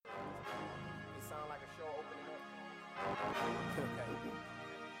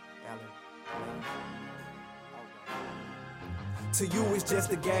To you it's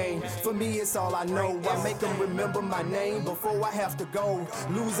just a game, for me it's all I know. I make them remember my name before I have to go.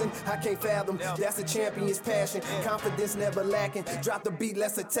 Losing, I can't fathom, that's a champion's passion. Confidence never lacking, drop the beat,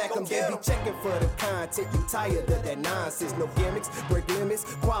 let's attack them. They be checking for the content, you tired of that nonsense. No gimmicks, break limits,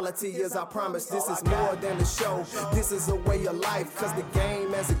 quality is I promise. This is more than a show, this is a way of life. Cause the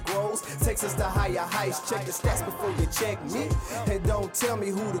game as it grows, takes us to higher heights. Check the stats before you check me. And don't tell me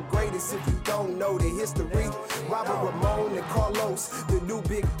who the greatest if you don't know the history. Robert, Ramon, and Carlos, the new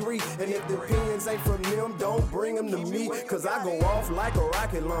big three. And if the opinions ain't from them, don't bring them to me. Cause I go off like a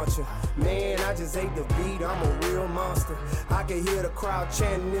rocket launcher. Man, I just ate the beat, I'm a real monster. I can hear the crowd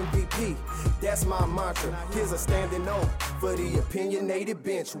chanting MVP, that's my mantra. Here's a standing O for the opinionated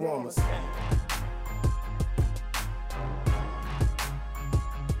bench warmers.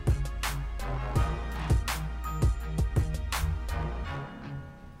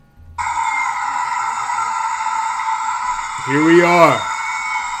 Here we are.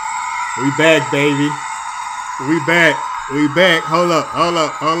 We back, baby. We back. We back. Hold up. Hold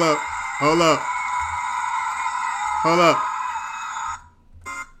up. Hold up. Hold up. Hold up.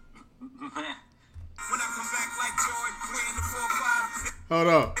 Hold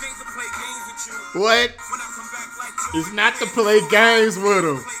up. What? It's not to play games with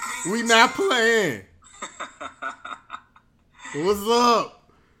them. We not playing. What's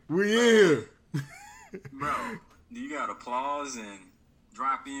up? We in here. Bro, you got applause and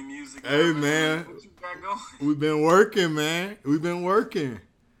drop in music. Hey, man. What you got going? We've been working, man. We've been working.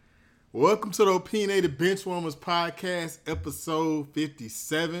 Welcome to the Opinionated Benchwarmers Podcast, episode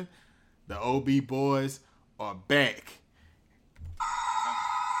 57. The OB boys are back.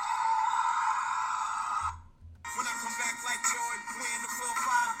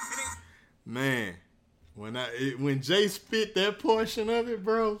 Man, when Jay spit that portion of it,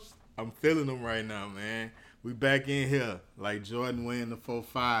 bro, I'm feeling them right now, man. We back in here like Jordan wearing the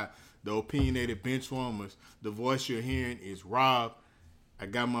 4-5. The Opinionated Benchwarmers. The voice you're hearing is Rob. I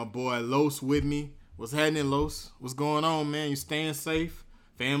got my boy Los with me. What's happening, Los? What's going on, man? You staying safe?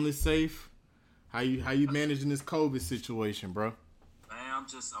 Family safe? How you managing this COVID situation, bro? Man,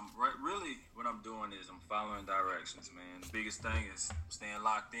 really what I'm doing is I'm following directions, man. The biggest thing is staying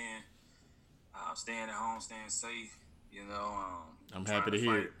locked in, staying at home, staying safe. You know, I'm happy to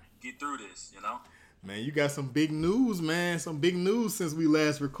hear it. Get through this, you know. Man, you got some big news, man. Some big news since we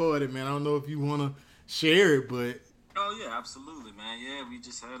last recorded, man. I don't know if you want to share it, but... Oh, yeah, absolutely, man. Yeah, we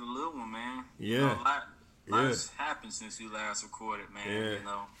just had a little one, man. Yeah. You know, a lot has happened since we last recorded, man. Yeah. You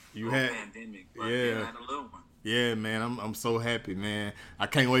know, you had pandemic, but yeah. we had a little one. Yeah, man. I'm so happy, man. I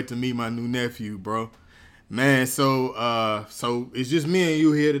can't wait to meet my new nephew, bro. Man, so it's just me and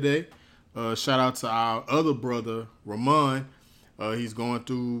you here today. Shout out to our other brother, Ramon. He's going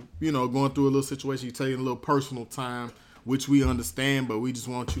through a little situation. He's taking a little personal time, which we understand, but we just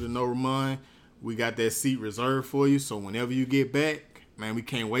want you to know, Ramon, we got that seat reserved for you. So whenever you get back, man, we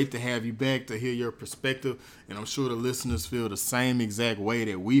can't wait to have you back to hear your perspective. And I'm sure the listeners feel the same exact way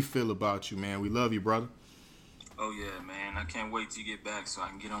that we feel about you, man. We love you, brother. Oh, yeah, man. I can't wait to get back so I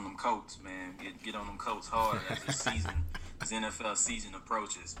can get on them coats, man. Get on them coats hard as this NFL season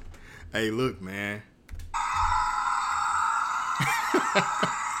approaches. Hey, look, man.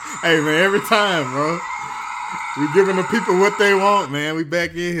 Hey, man, every time, bro. We giving the people what they want, man. We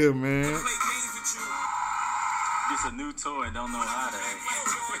back in here, man. It's a new toy, don't know how to act.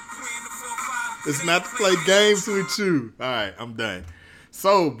 It's not to play games with you. All right, I'm done.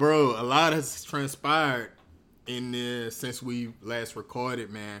 So, bro, a lot has transpired in there since we last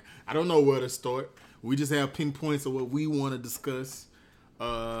recorded, man. I don't know where to start. We just have pinpoints of what we want to discuss.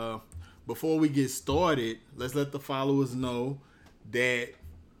 Before we get started, let's let the followers know that,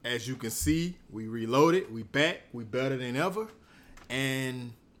 as you can see, we reloaded, we back, we better than ever.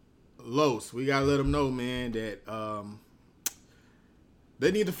 And Los, we gotta let them know, man, that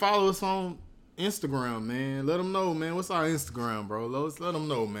they need to follow us on Instagram, man. Let them know, man. What's our Instagram, bro? Los, let them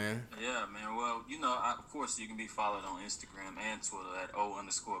know, man. Yeah, man. Well, of course, you can be followed on Instagram and Twitter at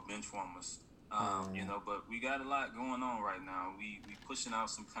O_Benchwarmers. But we got a lot going on right now. We pushing out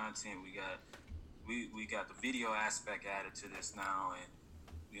some content. We got the video aspect added to this now, and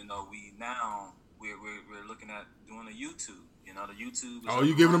we're looking at doing a YouTube. You know, the YouTube. Oh,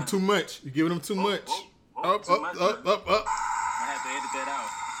 you giving them too much. You giving them too much. Up. I had to edit that out.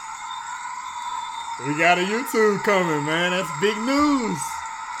 We got a YouTube coming, man. That's big news.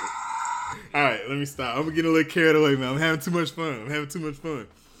 All right, let me stop. I'm getting a little carried away, man. I'm having too much fun.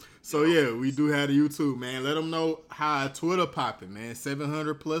 So, yeah, we do have a YouTube, man. Let them know how our Twitter popping, man.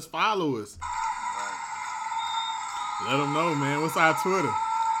 700 plus followers. Let them know, man. What's our Twitter?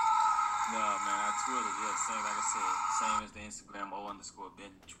 No, man, our Twitter, yeah, same like I said, same as the Instagram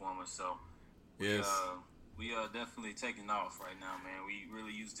 _benchwarmer. So Yes. we are definitely taking off right now, man. We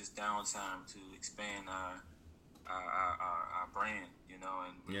really use this downtime to expand our brand, you know,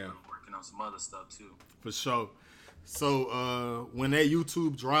 and we're working on some other stuff too. For sure. So when that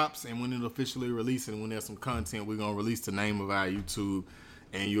YouTube drops and when it officially releases and when there's some content, we're going to release the name of our YouTube,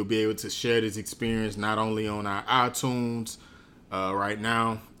 and you'll be able to share this experience not only on our iTunes right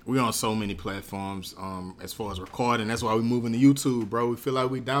now. We're on so many platforms as far as recording. That's why we're moving to YouTube, bro. We feel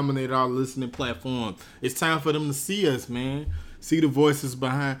like we dominated our listening platform. It's time for them to see us, man. See the faces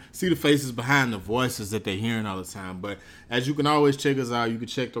behind the voices that they're hearing all the time. But as you can always check us out, you can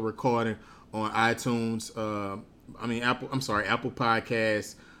check the recording on iTunes, Apple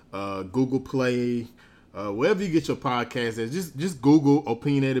Podcasts, Google Play, wherever you get your podcasts at. Just Google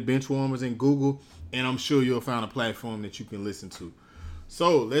Opinionated Benchwarmers in Google, and I'm sure you'll find a platform that you can listen to.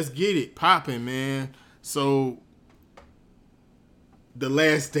 So let's get it popping, man. So The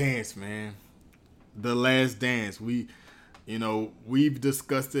Last Dance, man. The Last Dance. We've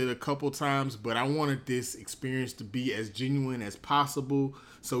discussed it a couple times, but I wanted this experience to be as genuine as possible.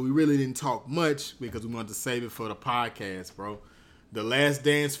 So we really didn't talk much because we wanted to save it for the podcast, bro. The Last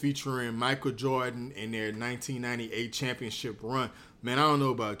Dance featuring Michael Jordan in their 1998 championship run. Man, I don't know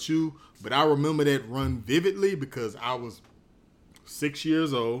about you, but I remember that run vividly because I was 6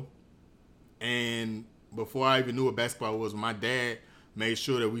 years old. And before I even knew what basketball was, my dad made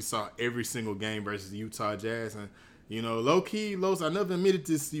sure that we saw every single game versus the Utah Jazz. And low-key, Los, I never admitted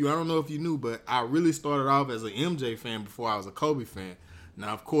this to you. I don't know if you knew, but I really started off as an MJ fan before I was a Kobe fan.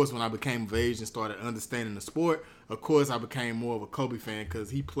 Now, of course, when I became of age and started understanding the sport, of course, I became more of a Kobe fan because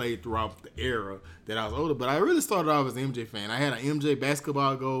he played throughout the era that I was older. But I really started off as an MJ fan. I had an MJ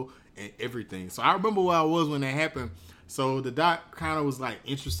basketball goal and everything. So I remember where I was when that happened. So the doc kind of was,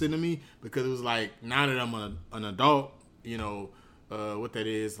 interested in me because it was now that I'm an adult, what that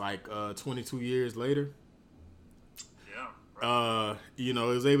is, 22 years later. It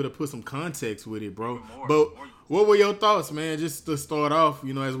was able to put some context with it, bro. What were your thoughts, man? Just to start off,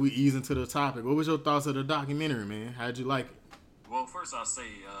 as we ease into the topic, what was your thoughts of the documentary, man? How'd you like it? Well, first I'll say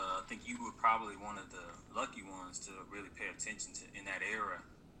I think you were probably one of the lucky ones to really pay attention to in that era.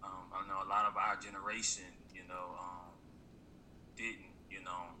 I know a lot of our generation, didn't,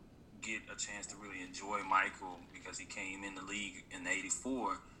 get a chance to really enjoy Michael because he came in the league in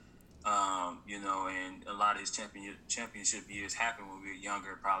 '84. And a lot of his championship years happened when we were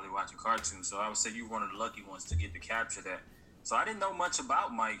younger, probably watching cartoons. So I would say you were one of the lucky ones to get to capture that. So I didn't know much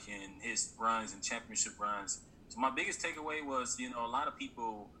about Mike and his runs and championship runs. So my biggest takeaway was, a lot of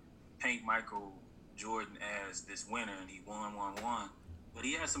people paint Michael Jordan as this winner and he won. But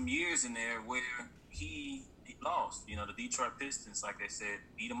he had some years in there where he lost. The Detroit Pistons, like they said,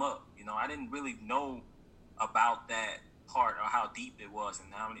 beat him up. I didn't really know about that part or how deep it was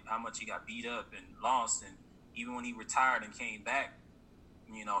and how much he got beat up and lost. And even when he retired and came back,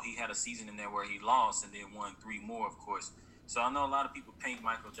 he had a season in there where he lost and then won 3 more, of course. So I know a lot of people paint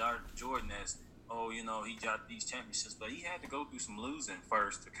Michael Jordan as, he got these championships, but he had to go through some losing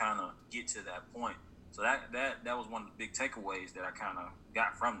first to kind of get to that point. So that was one of the big takeaways that I kind of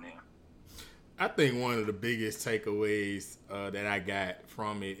got from there. I think one of the biggest takeaways that I got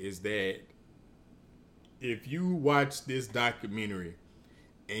from it is that if you watch this documentary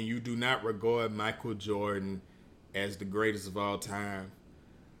and you do not regard Michael Jordan as the greatest of all time,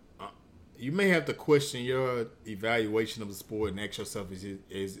 you may have to question your evaluation of the sport and ask yourself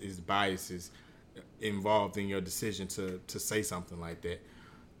is biases involved in your decision to say something like that.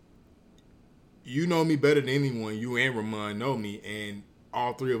 You know me better than anyone. You and Ramon know me, and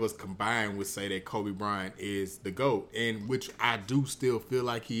all 3 of us combined would say that Kobe Bryant is the GOAT, and which I do still feel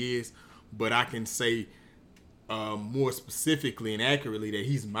like he is, but I can say more specifically and accurately that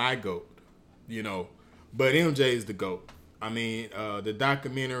he's my GOAT, but MJ is the GOAT. I mean, the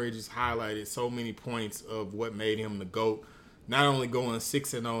documentary just highlighted so many points of what made him the GOAT, not only going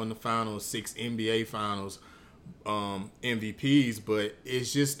 6-0 in the finals, 6 NBA finals MVPs, but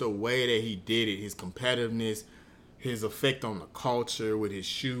it's just the way that he did it, his competitiveness, his effect on the culture with his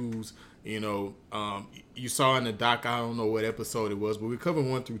shoes. You saw in the doc, I don't know what episode it was, but we covered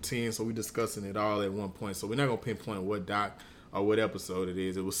 1 through 10, so we're discussing it all at one point. So we're not going to pinpoint what doc or what episode it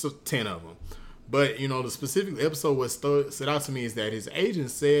is. It was 10 of them. But, the specific episode what stood out to me is that his agent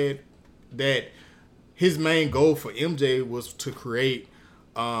said that his main goal for MJ was to create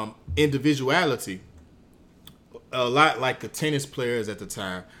individuality, a lot like the tennis players at the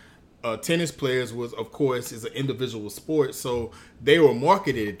time. Tennis players was, of course, is an individual sport, so they were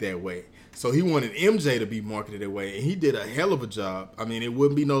marketed that way. So he wanted MJ to be marketed that way, and he did a hell of a job. I mean, it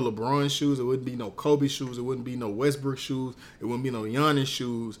wouldn't be no LeBron shoes, it wouldn't be no Kobe shoes, it wouldn't be no Westbrook shoes, it wouldn't be no Giannis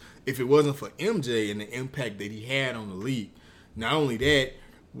shoes if it wasn't for MJ and the impact that he had on the league. Not only that,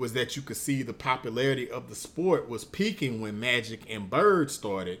 was that you could see the popularity of the sport was peaking when Magic and Bird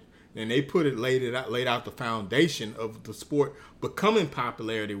started, and they laid out the foundation of the sport becoming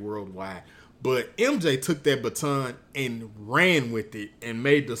popularity worldwide. But MJ took that baton and ran with it and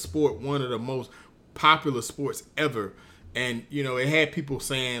made the sport one of the most popular sports ever. And, you know, it had people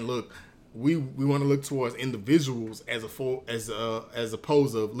saying, look, we want to look towards individuals as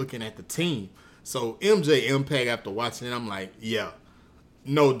opposed to looking at the team. So MJ impact, after watching it, I'm like, yeah,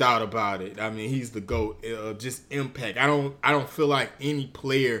 no doubt about it. I mean, he's the GOAT. Just impact. I don't feel like any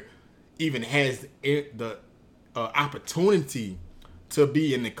player even has the opportunity to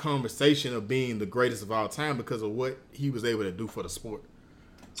be in the conversation of being the greatest of all time because of what he was able to do for the sport.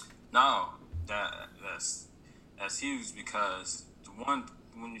 No, that's huge because when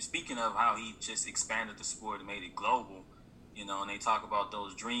you're speaking of how he just expanded the sport and made it global, you know, and they talk about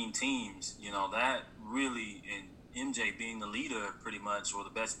those dream teams, you know, that really, and MJ being the leader pretty much, or the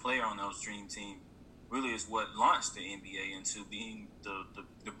best player on those dream team, really is what launched the NBA into being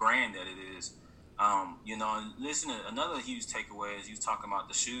the brand that it is. You know, and listen, another huge takeaway is you talking about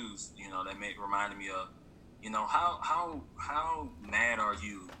the shoes, you know, that reminded me of, you know, how mad are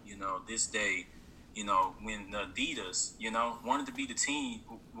you, you know, this day, you know, when the Adidas, you know, wanted to be the team,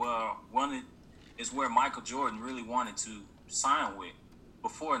 is where Michael Jordan really wanted to sign with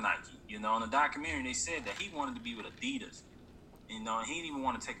before Nike. You know, in the documentary, they said that he wanted to be with Adidas. You know, and he didn't even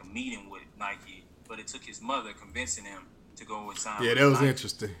want to take a meeting with Nike, but it took his mother convincing him to go and sign with that was Nike.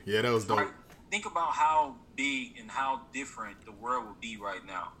 Interesting. Yeah, that was dope. Right? Think about how big and how different the world would be right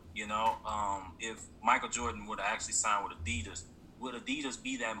now. You know, if Michael Jordan would have actually signed with Adidas, would Adidas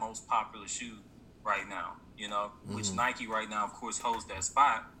be that most popular shoe right now? You know, which Nike right now, of course, holds that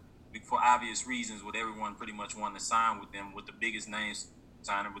spot for obvious reasons, with everyone pretty much wanting to sign with them, with the biggest names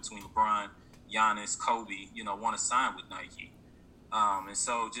signing between LeBron, Giannis, Kobe, you know, want to sign with Nike. And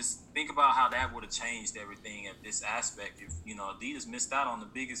so just think about how that would have changed everything at this aspect if, you know, Adidas missed out on the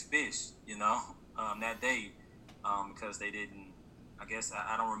biggest fish, you know, that day because they didn't, I guess,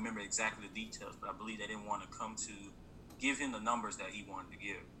 I don't remember exactly the details, but I believe they didn't want to come to give him the numbers that he wanted to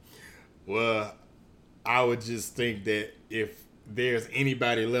give. Well, I would just think that if there's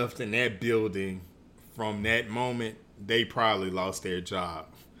anybody left in that building from that moment, they probably lost their job.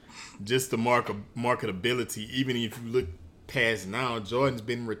 Just the marketability, even if you look past now, Jordan's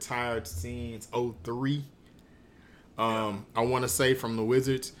been retired since 2003. I want to say from the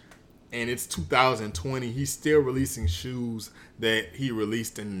Wizards, and it's 2020. He's still releasing shoes that he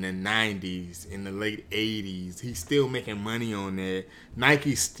released in the 90s, in the late 80s. He's still making money on that.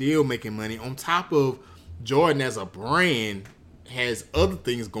 Nike's still making money. On top of Jordan as a brand has other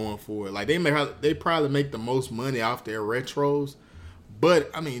things going for it. Like they probably make the most money off their retros. But,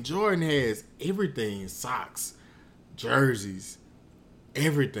 I mean, Jordan has everything. Socks, jerseys,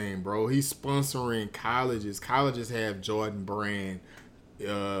 everything, bro. He's sponsoring colleges. Colleges have Jordan brand,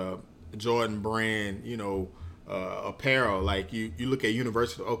 you know, apparel. Like you look at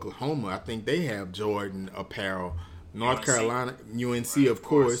University of Oklahoma, I think they have Jordan apparel. North Carolina, UNC, right, of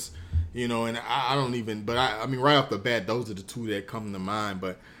course. You know, and I don't even, but I mean, right off the bat, those are the two that come to mind.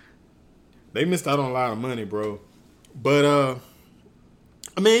 But they missed out on a lot of money, bro. But,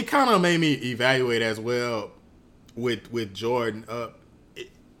 I mean, it kind of made me evaluate as well with Jordan.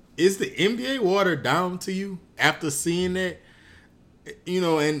 Is the NBA watered down to you after seeing that? You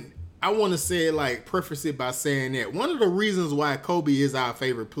know, and I want to say, like, preface it by saying that one of the reasons why Kobe is our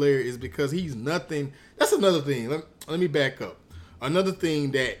favorite player is because he's nothing. That's another thing. Let me back up. Another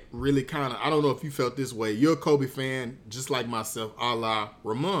thing that really kind of, I don't know if you felt this way. You're a Kobe fan, just like myself, a la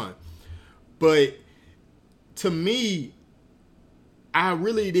Ramon. But to me, I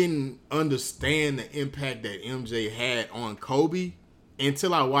really didn't understand the impact that MJ had on Kobe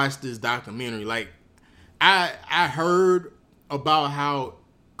until I watched this documentary. Like, I heard about how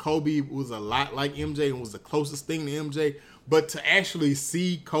Kobe was a lot like MJ and was the closest thing to MJ, but to actually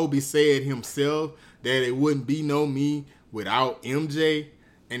see Kobe say it himself that it wouldn't be no me without MJ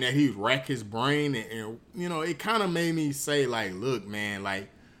and that he'd rack his brain and you know, it kind of made me say, like, look, man, like,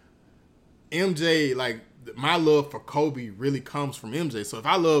 MJ, like, my love for Kobe really comes from MJ. So if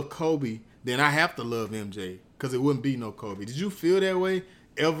I love Kobe, then I have to love MJ because it wouldn't be no Kobe. Did you feel that way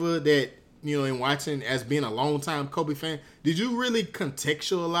ever, that, you know, in watching, as being a longtime Kobe fan, did you really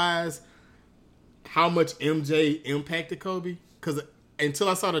contextualize how much MJ impacted Kobe? Because until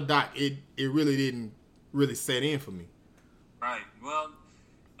I saw the doc, it really didn't really set in for me. Right. Well,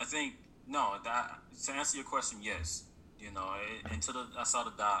 I think no, to answer your question, yes. I saw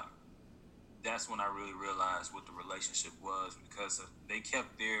the doc. That's when I really realized what the relationship was, because they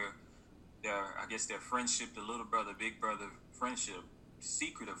kept their I guess their friendship, the little brother, big brother friendship,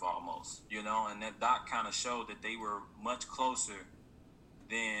 secretive almost, and that doc kind of showed that they were much closer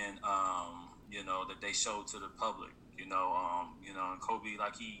than, that they showed to the public, and Kobe,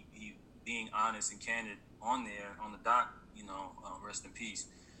 like he being honest and candid on there on the doc, rest in peace.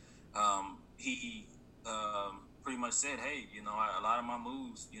 He pretty much said, hey, a lot of my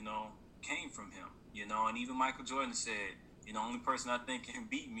moves, came from him, and even Michael Jordan said, the only person I think can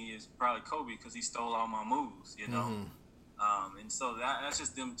beat me is probably Kobe because he stole all my moves, and so that's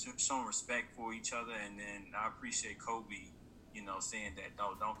just them showing respect for each other. And then I appreciate Kobe, saying that,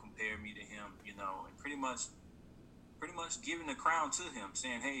 no, don't compare me to him, and pretty much giving the crown to him,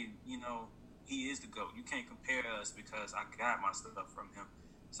 saying, hey, he is the GOAT. You can't compare us because I got my stuff from him.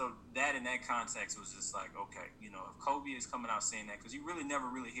 So that in that context was just like, okay, if Kobe is coming out saying that, because you really never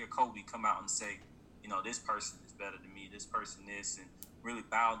really hear Kobe come out and say, this person is better than me, this person is, and really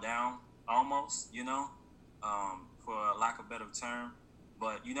bow down almost, for lack of a better term.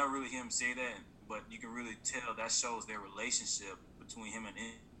 But you never really hear him say that, but you can really tell that shows their relationship between him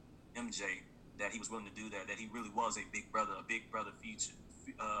and MJ, that he was willing to do that he really was a big brother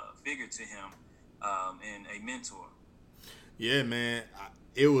figure to him, and a mentor. Yeah, man.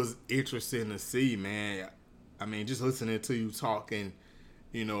 It was interesting to see, man. I mean, just listening to you talking,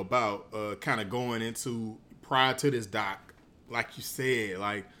 about kind of going into prior to this doc, like you said,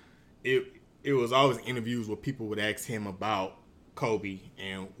 like it was always interviews where people would ask him about Kobe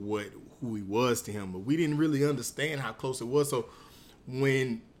and who he was to him, but we didn't really understand how close it was. So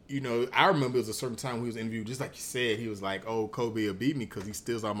when I remember it was a certain time when he was interviewed, just like you said, he was like, "Oh, Kobe will beat me because he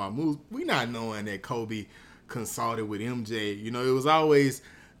steals all my moves." We not knowing that Kobe consulted with MJ. It was always,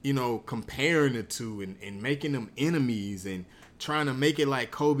 comparing the two and making them enemies and trying to make it like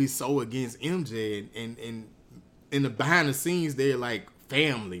Kobe's so against MJ, and in the behind the scenes they're like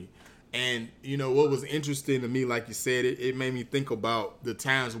family. And what was interesting to me, like you said, it made me think about the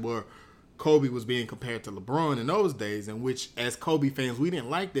times where Kobe was being compared to LeBron in those days, in which as Kobe fans we didn't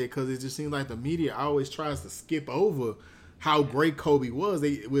like that because it just seems like the media always tries to skip over how great Kobe was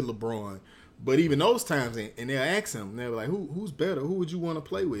with LeBron. But even those times, and they'll ask him, they were like, who's better? Who would you want to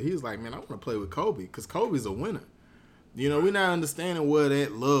play with? He was like, man, I want to play with Kobe because Kobe's a winner. We're not understanding where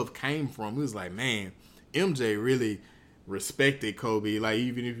that love came from. He was like, man, MJ really respected Kobe. Like,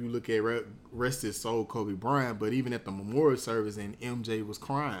 even if you look at rest his soul, Kobe Bryant, but even at the memorial service, and MJ was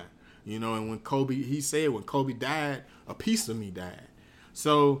crying, and when he said when Kobe died, a piece of me died.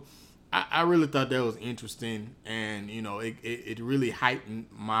 So I really thought that was interesting, and it really heightened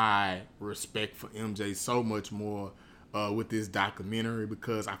my respect for MJ so much more with this documentary,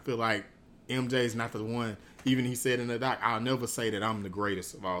 because I feel like MJ is not the one. Even he said in the doc, I'll never say that I'm the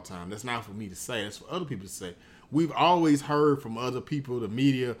greatest of all time. That's not for me to say. That's for other people to say. We've always heard from other people, the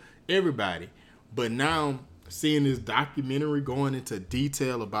media, everybody, but now seeing this documentary going into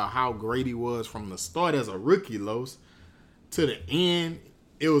detail about how great he was from the start as a rookie, Los, to the end.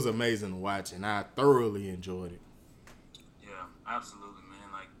 It was amazing to watch, and I thoroughly enjoyed it. Yeah, absolutely,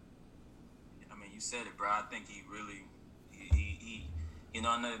 man. Like, you said it, bro. I think he really, and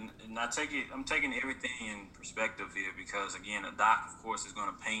I'm taking everything in perspective here because, again, the doc, of course, is going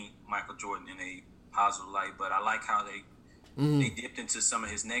to paint Michael Jordan in a positive light, but I like how they dipped into some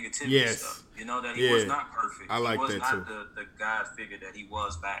of his negativity stuff. That he was not perfect. I like that too. He was not the God figure that he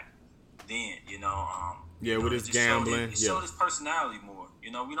was back then, with his gambling. It showed his personality more.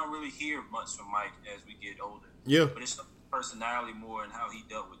 We don't really hear much from Mike as we get older. Yeah. But it's personality more and how he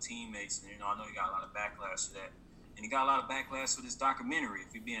dealt with teammates. And, I know he got a lot of backlash for that. And he got a lot of backlash for this documentary,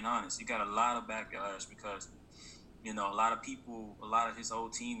 if you're being honest. He got a lot of backlash because, a lot of people, a lot of his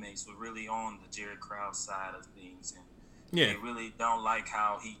old teammates were really on the Jerry Krause side of things. And they really don't like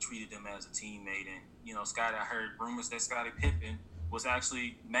how he treated them as a teammate. And, Scottie, I heard rumors that Scottie Pippen was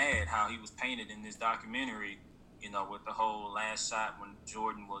actually mad how he was painted in this documentary, with the whole last shot when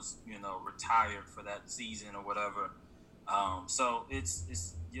Jordan was, retired for that season or whatever. So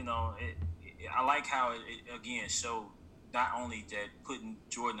it's I like how it again showed not only that putting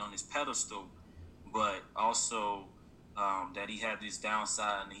Jordan on his pedestal, but also that he had this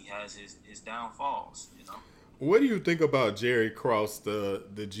downside and he has his downfalls, What do you think about Jerry Krause, the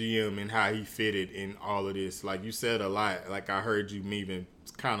GM, and how he fitted in all of this? Like, you said a lot. Like, I heard you even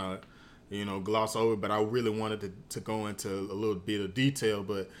kind of, gloss over, but I really wanted to go into a little bit of detail.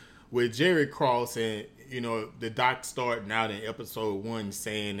 But with Jerry Krause, and, the doc starting out in episode 1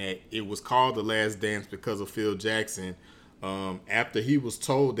 saying that it was called The Last Dance because of Phil Jackson, after he was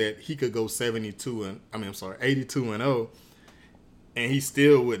told that he could go 82-0, and he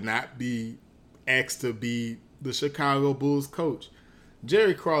still would not be asked to be the Chicago Bulls coach.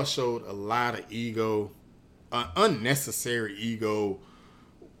 Jerry Krause showed a lot of ego, unnecessary ego,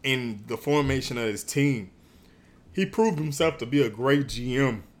 in the formation of his team. He proved himself to be a great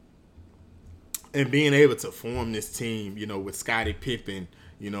GM and being able to form this team, with Scottie Pippen,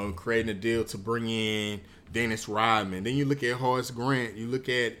 creating a deal to bring in Dennis Rodman. Then you look at Horace Grant. You look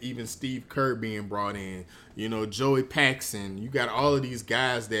at even Steve Kerr being brought in. Joey Paxson. You got all of these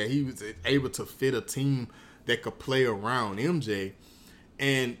guys that he was able to fit a team that could play around MJ.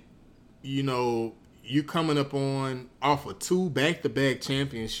 And, you coming up off of 2 back-to-back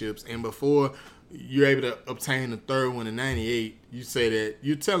championships, and before you're able to obtain the third one in 98, you say that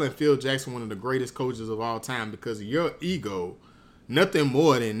you're telling Phil Jackson, one of the greatest coaches of all time, because of your ego, nothing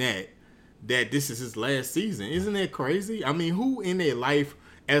more than that this is his last season. Isn't that crazy? I mean, who in their life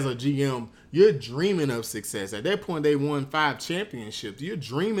as a GM, you're dreaming of success. At that point, they won 5 championships. You're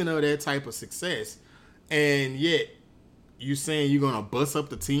dreaming of that type of success, and yet you saying you're going to bust up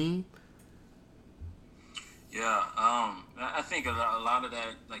the team? Yeah, I think a lot of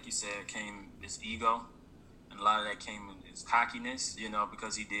that, like you said, came his ego, and a lot of that came his cockiness,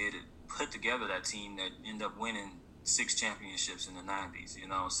 because he did put together that team that ended up winning 6 championships in the 90s,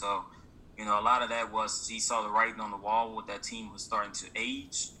 So, a lot of that was he saw the writing on the wall with that team was starting to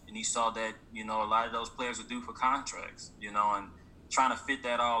age, and he saw that, a lot of those players were due for contracts, and trying to fit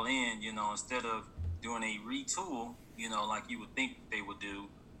that all in, instead of doing a retool, like you would think they would do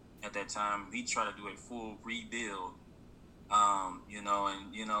at that time, he tried to do a full rebuild.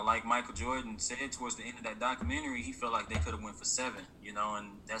 Like Michael Jordan said towards the end of that documentary, he felt like they could have went for 7, and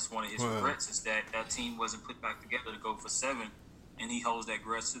that's one of his regrets is that team wasn't put back together to go for 7, and he holds that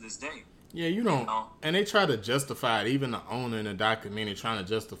grudge to this day. Yeah, and they try to justify it, even the owner in the documentary trying to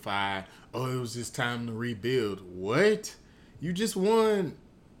justify, it was just time to rebuild. What? You just won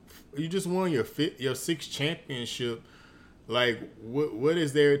your 6th championship. Like, what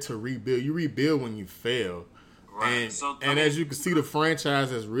is there to rebuild? You rebuild when you fail. Right. And as you can see, the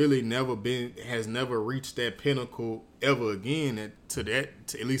franchise has really never reached that pinnacle ever again at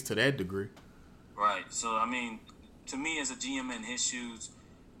least to that degree. Right. So, to me as a GM in his shoes,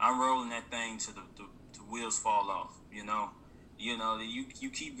 I'm rolling that thing to the wheels fall off. You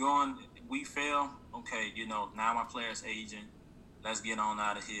keep going. We fail. Okay. Now my player's aging. Let's get on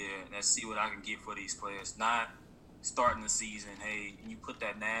out of here. Let's see what I can get for these players. Not starting the season, hey, you put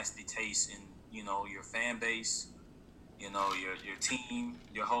that nasty taste in, your fan base, your team,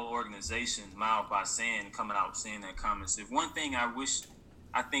 your whole organization mouth by coming out saying that comments. If one thing I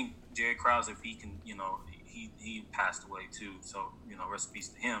think Jerry Krause, if he can, he passed away too. So, rest in peace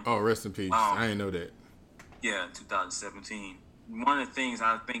to him. Oh, rest in peace. I didn't know that. Yeah, 2017. One of the things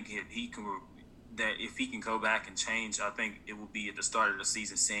I think that if he can go back and change, I think it will be at the start of the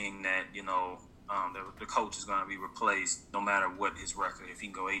season saying that, the coach is going to be replaced no matter what his record, if he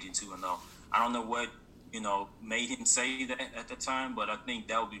can go 82-0. I don't know what, made him say that at the time, but I think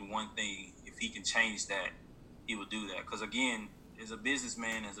that would be the one thing, if he can change that, he would do that. Because, again, as a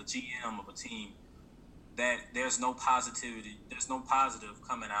businessman, as a GM of a team, that there's no positive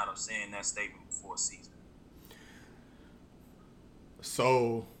coming out of saying that statement before a season.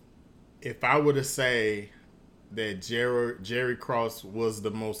 So, if I were to say that Jerry Krause was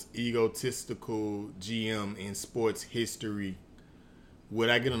the most egotistical GM in sports history, would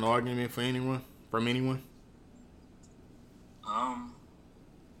I get an argument from anyone?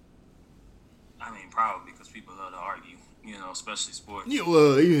 Probably, because people love to argue, especially sports. Yeah,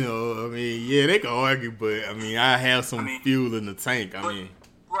 well, they can argue, but I have some fuel in the tank. Right.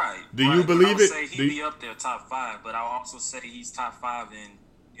 Do you believe it? I would say he'd be up there top 5, but I'll also say he's top 5 in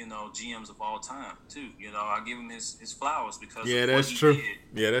GMs of all time too. I give him his flowers because that's true. Did,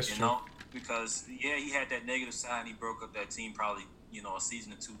 yeah, that's true. Because he had that negative side. And he broke up that team probably a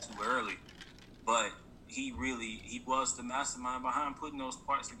season or 2 too early, but he was the mastermind behind putting those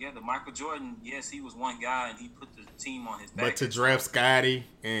parts together. Michael Jordan, yes, he was one guy and he put the team on his back. But to draft Scottie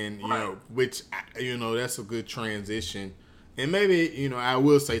and which that's a good transition. And maybe I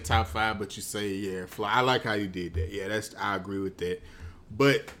will say top 5, but you say I like how you did that. Yeah, I agree with that.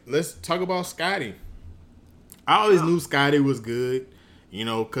 But let's talk about Scottie. I always knew Scottie was good,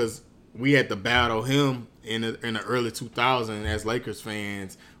 because we had to battle him in the early 2000s as Lakers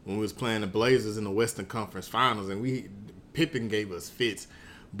fans when we was playing the Blazers in the Western Conference Finals, and Pippen gave us fits.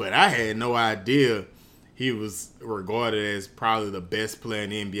 But I had no idea he was regarded as probably the best player in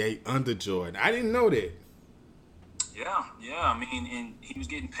the NBA under Jordan. I didn't know that. Yeah. I mean, and he was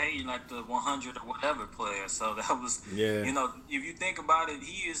getting paid like the 100 or whatever player. So that was, Yeah. if you think about it,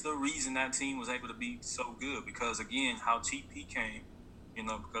 he is the reason that team was able to be so good because again, how cheap he came,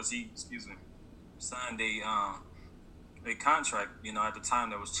 because he, signed a contract, at the time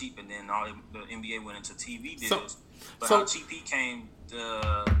that was cheap, and then the NBA went into TV deals. But how cheap he came,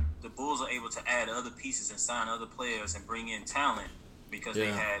 the Bulls are able to add other pieces and sign other players and bring in talent because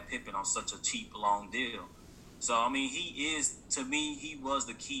they had Pippen on such a cheap, long deal. So, I mean, to me, he was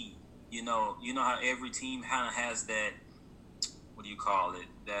the key. You know how every team kind of has that, what do you call it?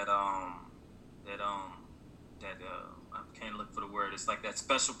 I can't look for the word. It's like that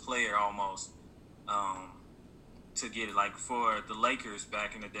special player almost to get it. Like for the Lakers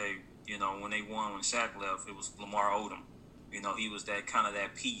back in the day, when they won, when Shaq left, it was Lamar Odom. He was that kind of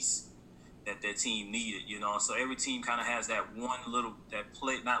that piece that their team needed, So every team kind of has that one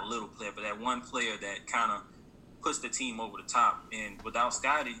not little player, but that one player that kind of puts the team over the top. And without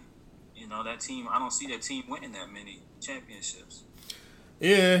Scottie, that team, I don't see that team winning that many championships.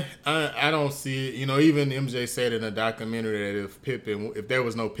 Yeah, I don't see it. Even MJ said in a documentary that if there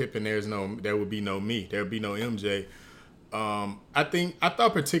was no Pippen, there would be no me. There would be no MJ. I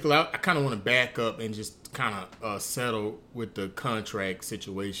thought particularly, I kind of want to back up and just kind of settle with the contract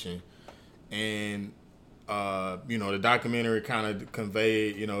situation. And, the documentary kind of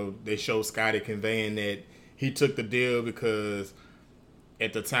conveyed, they show Scottie conveying that he took the deal because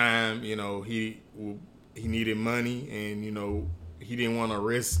at the time, he needed money and, he didn't want to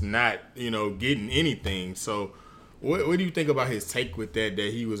risk not, getting anything. So what do you think about his take with that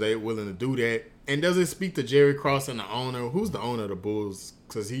he was willing to do that? And does it speak to Jerry Krause and the owner? Who's the owner of the Bulls?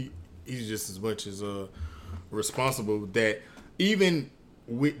 Because he's just as much as responsible with that. Even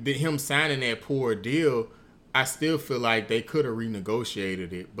with him signing that poor deal, I still feel like they could have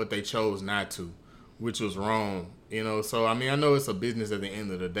renegotiated it, but they chose not to, which was wrong. So I mean, I know it's a business at the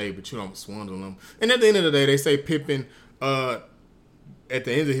end of the day, but you don't swindle them. And at the end of the day, they say Pippen, at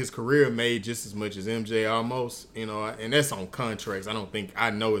the end of his career, made just as much as MJ almost. And that's on contracts. I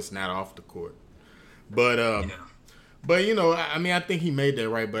know it's not off the court, but I mean, I think he made that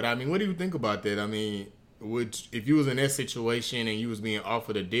right. But I mean, what do you think about that? I mean, if you was in that situation and you was being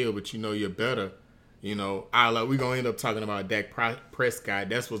offered a deal, but you're better, we're gonna end up talking about Dak Prescott.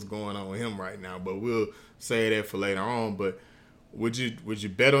 That's what's going on with him right now. But we'll say that for later on. But would you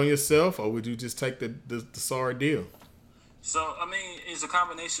bet on yourself, or would you just take the sorry deal? So, I mean, it's a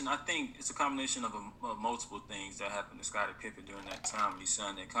combination. I think it's a combination of multiple things that happened to Scottie Pippen during that time when he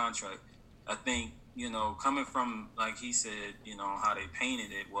signed that contract. I think, coming from, like he said, how they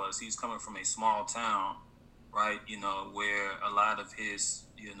painted it was he's coming from a small town, right? Where a lot of his,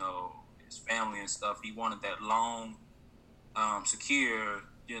 his family and stuff, he wanted that long, secure,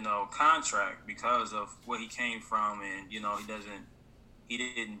 contract because of where he came from. And, he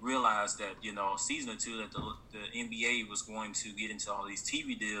didn't realize that, a season or two that the NBA was going to get into all these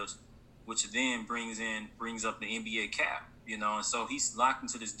TV deals, which then brings up the NBA cap, and so he's locked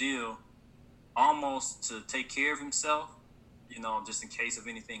into this deal almost to take care of himself, just in case if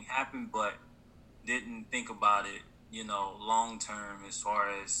anything happened, but didn't think about it, long term as far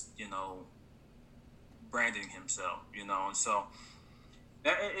as, branding himself, and so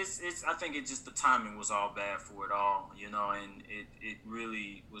it's I think it just the timing was all bad for it all, and it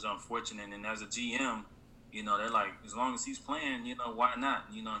really was unfortunate. And as a GM, they're like, as long as he's playing, why not?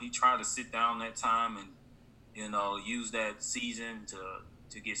 He tried to sit down that time and, use that season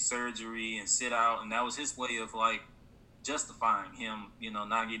to get surgery and sit out, and that was his way of like justifying him,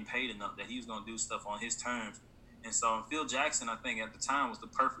 not getting paid enough, that he was going to do stuff on his terms. And so Phil Jackson, I think at the time, was the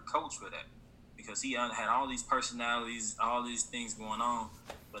perfect coach for that. Because he had all these personalities, all these things going on,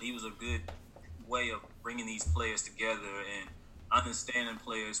 but he was a good way of bringing these players together and understanding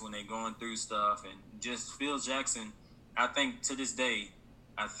players when they're going through stuff. And just Phil Jackson, I think to this day,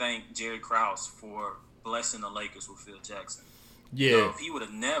 I thank Jerry Krause for blessing the Lakers with Phil Jackson. Yeah. If he would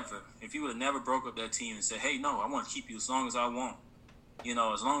have never broke up that team and said, hey, no, I want to keep you as long as I want, as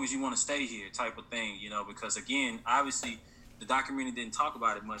long as you want to stay here type of thing, because again, obviously, the documentary didn't talk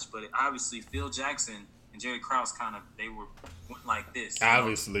about it much, but obviously Phil Jackson and Jerry Krause they went like this.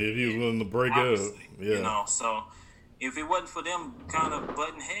 Obviously, if he was willing to break up. Yeah. So if it wasn't for them kind of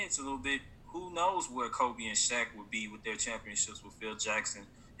butting heads a little bit, who knows where Kobe and Shaq would be with their championships with Phil Jackson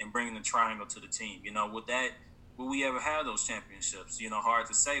and bringing the triangle to the team. Would we ever have those championships? Hard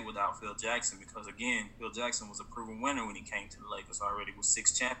to say without Phil Jackson because, again, Phil Jackson was a proven winner when he came to the Lakers already with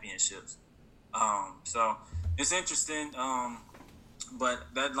 6 championships. So it's interesting, but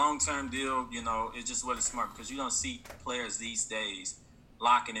that long-term deal, it just wasn't smart because you don't see players these days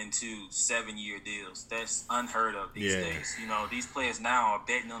locking into 7-year deals. That's unheard of these days. You know, these players now are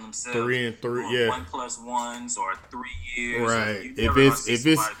betting on themselves. 3 and 3, 1+1s or 3 years. Right.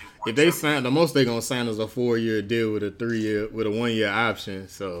 If they sign, the most they gonna sign is a 4-year deal with a 1-year option.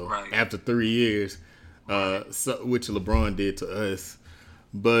 So after 3 years, which LeBron did to us.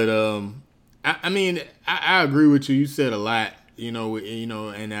 But I mean, I agree with you. You said a lot.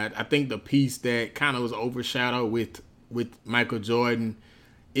 And I think the piece that kind of was overshadowed with Michael Jordan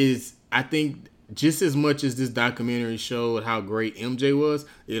is, I think, just as much as this documentary showed how great MJ was,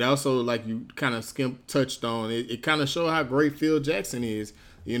 it also, like you kind of touched on, it kind of showed how great Phil Jackson is.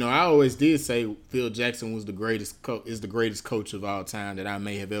 You know, I always did say Phil Jackson was the greatest coach of all time that I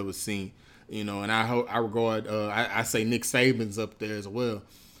may have ever seen. You know, and I say Nick Saban's up there as well.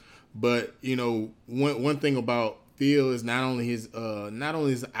 But you know, one thing about Phil is not only his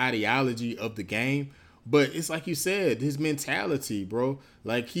ideology of the game, but it's like you said, his mentality, bro.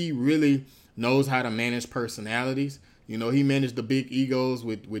 Like, he really knows how to manage personalities. You know, he managed the big egos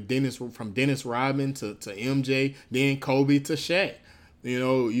with Dennis, from Dennis Rodman to MJ, then Kobe to Shaq. You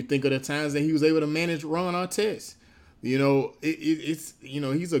know, you think of the times that he was able to manage Ron Artest. You know, it's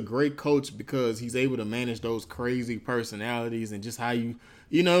he's a great coach because he's able to manage those crazy personalities, and just how it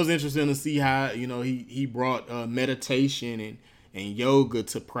was interesting to see how, he brought meditation and yoga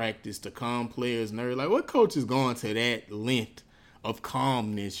to practice to calm players' nerves. Like, what coach is going to that length of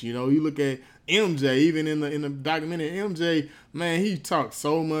calmness? You know, you look at MJ, even in the documentary, MJ, man, he talked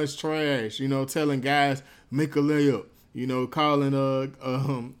so much trash, telling guys, make a layup. Calling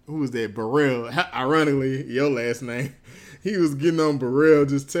who was that? Burrell. Ironically, your last name. He was getting on Burrell,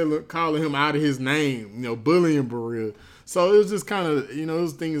 just calling him out of his name, bullying Burrell. So it was just kind of, it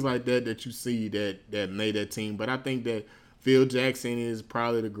was things like that you see that made that team. But I think that Phil Jackson is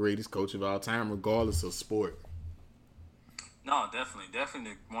probably the greatest coach of all time, regardless of sport. No,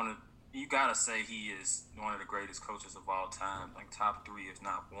 definitely you gotta say he is one of the greatest coaches of all time, like top 3, if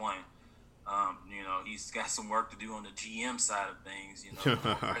not 1. He's got some work to do on the GM side of things, the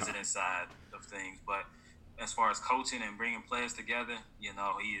president side of things. But as far as coaching and bringing players together, he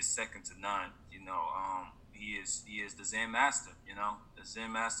is second to none. He is the Zen Master, the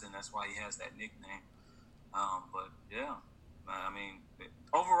Zen Master, and that's why he has that nickname. But yeah, I mean,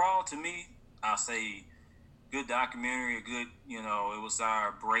 overall, to me, I'll say good documentary. It was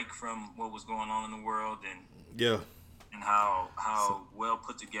our break from what was going on in the world, and how well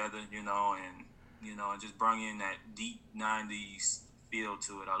put together, and just bring in that deep 90s feel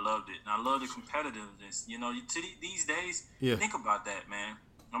to it. I loved it. And I love the competitiveness. These days, think about that, man.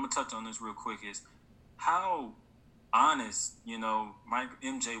 I'm going to touch on this real quick, is how honest,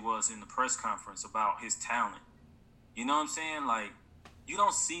 MJ was in the press conference about his talent. You know what I'm saying? Like, you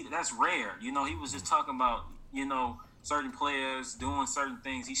don't see, that's rare. He was just talking about, certain players doing certain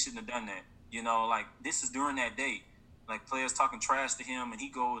things. He shouldn't have done that. Like, this is during that day. Like, players talking trash to him, and he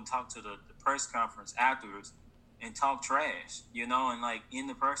go and talk to the press conference afterwards and talk trash, and like in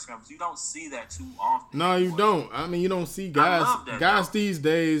the press conference, you don't see that too often. No, you don't. I mean, you don't see guys these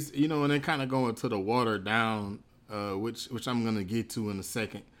days, and they kind of going to the watered down, which I'm gonna get to in a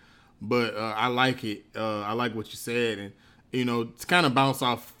second. But I like it. I like what you said, and to kind of bounce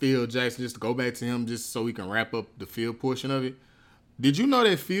off Phil Jackson, just to go back to him, just so we can wrap up the Phil portion of it. Did you know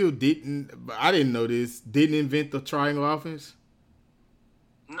that Phil I didn't know this, didn't invent the triangle offense?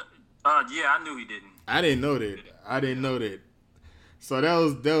 No, yeah, I knew he didn't. I didn't know that. So that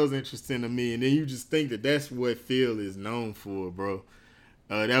was interesting to me. And then you just think that that's what Phil is known for, bro.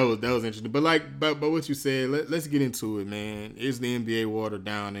 That was interesting. But what you said, let's get into it, man. Is the NBA watered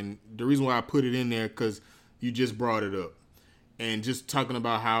down? And the reason why I put it in there, because you just brought it up. And just talking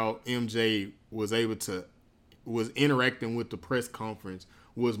about how MJ was interacting with the press conference,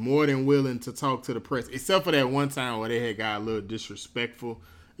 was more than willing to talk to the press, except for that one time where they had got a little disrespectful,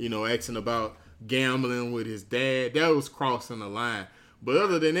 asking about gambling with his dad. That was crossing the line. But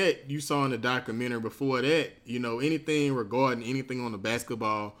other than that, you saw in the documentary before that, anything regarding anything on the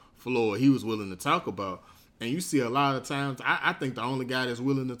basketball floor, he was willing to talk about. And you see a lot of times, I think the only guy that's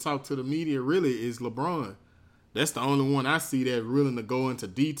willing to talk to the media really is LeBron. That's the only one I see that's willing to go into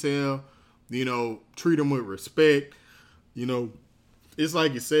detail, treat him with respect. It's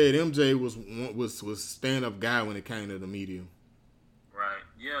like you said, MJ was stand-up guy when it came to the media. Right.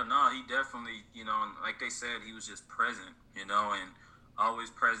 Yeah, no, he definitely, like they said, he was just present, and always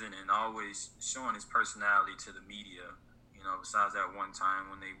present and always showing his personality to the media, besides that one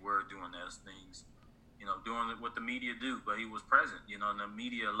time when they were doing those things, doing what the media do, but he was present, and the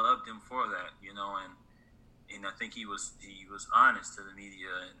media loved him for that, and I think he was honest to the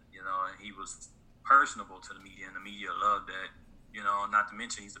media, and, and he was personable to the media, and the media loved that. You know, not to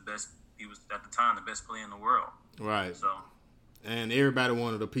mention he's the best. He was at the time the best player in the world. Right. So, and everybody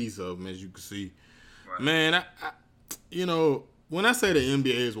wanted a piece of him, as you can see. right. Man, I you know, when I say the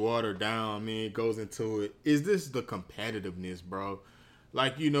NBA is watered down, I mean, it goes into it. Is this the competitiveness, bro?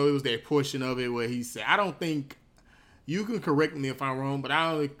 Like, you know, it was that portion of it where he said, I don't think, you can correct me if I'm wrong, but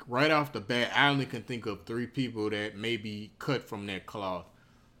right off the bat, I only can think of 3 people that may be cut from that cloth.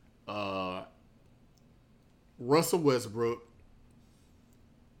 Russell Westbrook,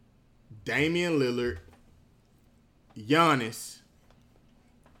 Damian Lillard, Giannis,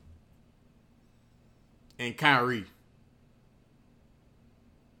 and Kyrie.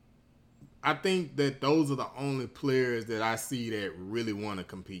 I think that those are the only players that I see that really want to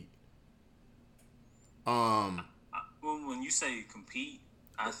compete. When you say compete,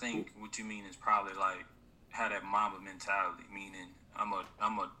 I think what you mean is probably like have that Mamba mentality, meaning I'm a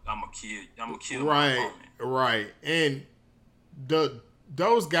kill my opponent. Right. And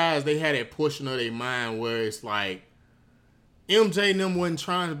those guys, they had that portion of their mind where it's like MJ and them wasn't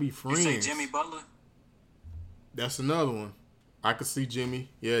trying to be friends. You say Jimmy Butler? That's another one. I could see Jimmy.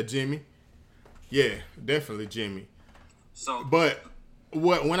 Yeah, Jimmy. Yeah, definitely Jimmy. So, but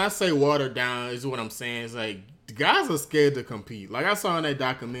when I say watered down is what I'm saying is like the guys are scared to compete. Like I saw in that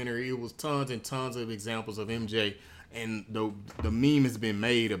documentary, it was tons and tons of examples of MJ, and the meme has been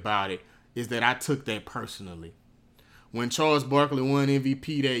made about it. Is that I took that personally. When Charles Barkley won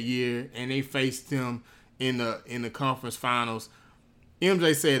MVP that year and they faced him in the conference finals,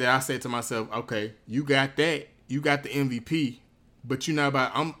 MJ said that I said to myself, okay, you got that, you got the MVP, but you know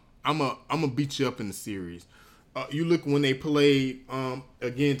about I'm gonna beat you up in the series. You look when they played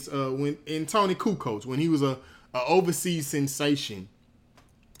against in Tony Kukoc when he was a overseas sensation,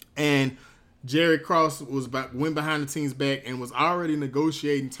 and Jerry Cross went behind the team's back and was already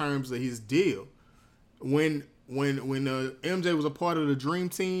negotiating terms of his deal. When MJ was a part of the Dream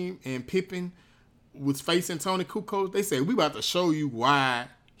Team and Pippen was facing Tony Kukoc, they said we about to show you why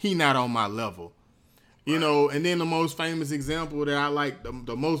he not on my level. You know, and then the most famous example that I liked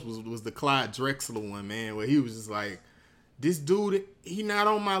the most was the Clyde Drexler one, man, where he was just like, this dude, he not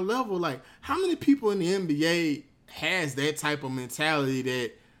on my level. Like, how many people in the NBA has that type of mentality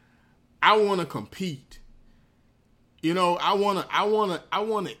that I want to compete? You know, I want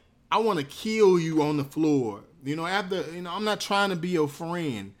to kill you on the floor. You know, I'm not trying to be your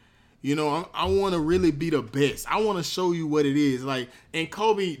friend. You know, I want to really be the best. I want to show you what it is. Like, and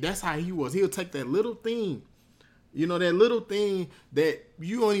Kobe, that's how he was. He'll take that little thing, you know, that little thing that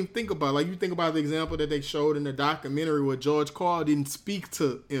you don't even think about. Like, you think about the example that they showed in the documentary where George Karl didn't speak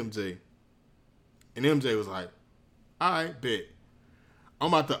to MJ. And MJ was like, all right, bet.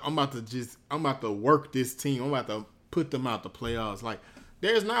 I'm about to work this team. I'm about to put them out the playoffs. Like,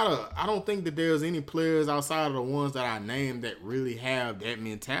 I don't think that there's any players outside of the ones that I named that really have that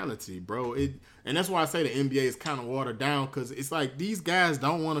mentality, bro. And that's why I say the NBA is kind of watered down, because it's like these guys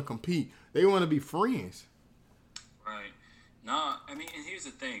don't want to compete. They want to be friends. Right. No, I mean, and here's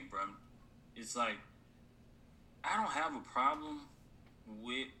the thing, bro. It's like, I don't have a problem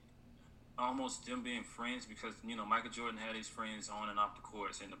with almost them being friends because, you know, Michael Jordan had his friends on and off the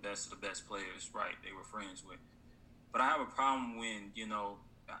court and the best of the best players, right, they were friends with. But I have a problem when, you know,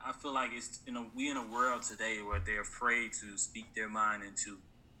 I feel like it's, you know, we in a world today where they're afraid to speak their mind and to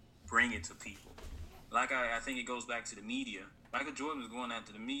bring it to people. Like, I think it goes back to the media. Michael Jordan was going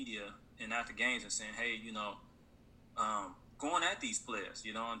after the media and after games and saying, hey, you know, going at these players,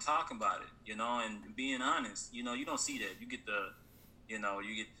 you know, and talking about it, you know, and being honest. You know, you don't see that. You get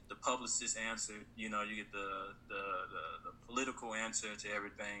the publicist answer, you know, you get the political answer to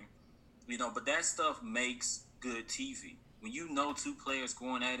everything, you know, but that stuff makes good TV. When you know two players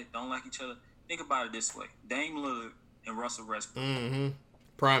going at it, don't like each other, think about it this way. Dame Lillard and Russell Westbrook. Mm-hmm.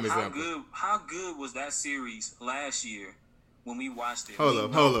 Prime example. How good was that series last year when we watched it? Hold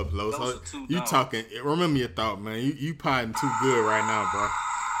up, Los. You talking, remember your thought, man. You potting too good right now, bro.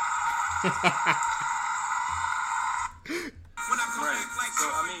 Right. So,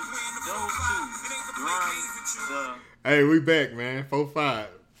 I mean, those two, during the... Hey, we back, man. 4-5.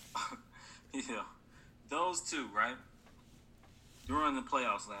 Yeah. Those two, right? During the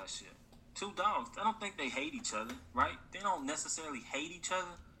playoffs last year. Two dogs. I don't think they hate each other, right? They don't necessarily hate each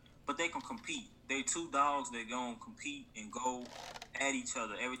other, but they can compete. They two dogs that go and compete and go at each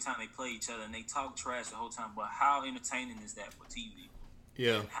other every time they play each other, and they talk trash the whole time. But how entertaining is that for TV?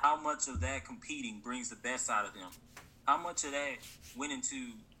 Yeah. And how much of that competing brings the best out of them? How much of that went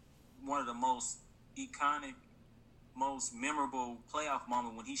into one of the most iconic, most memorable playoff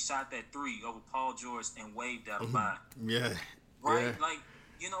moment when he shot that three over Paul George and waved out a line? Yeah. Right? Yeah. Like,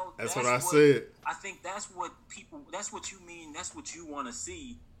 you know, that's what I said. I think that's what you mean. That's what you want to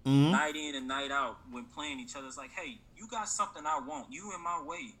see Mm-hmm. night in and night out when playing each other. It's like, hey, you got something I want. You in my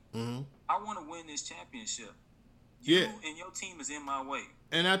way. Mm-hmm. I want to win this championship. You Yeah. and your team is in my way.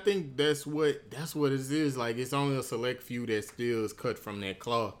 And I think that's what it is. Like, it's only a select few that still is cut from that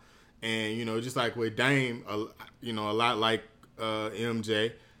cloth. And, you know, just like with Dame, you know, a lot like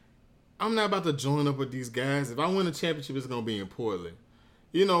MJ, I'm not about to join up with these guys. If I win a championship, it's going to be in Portland.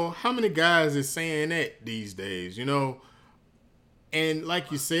 You know, how many guys is saying that these days, you know? And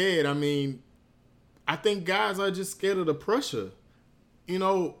like you said, I mean, I think guys are just scared of the pressure. You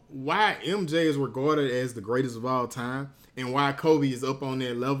know, why MJ is regarded as the greatest of all time and why Kobe is up on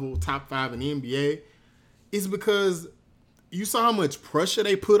that level, top 5 in the NBA, is because you saw how much pressure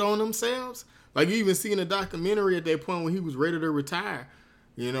they put on themselves. Like, you even see in the documentary at that point when he was ready to retire,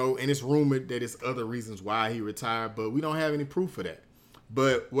 you know, and it's rumored that it's other reasons why he retired, but we don't have any proof of that.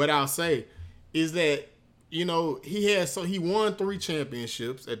 But what I'll say is that, you know, he won 3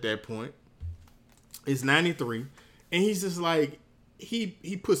 championships at that point. It's 93. And he's just like,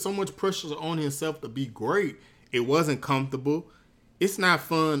 he put so much pressure on himself to be great. It wasn't comfortable. It's not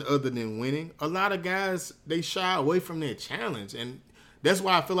fun other than winning. A lot of guys, they shy away from that challenge. And that's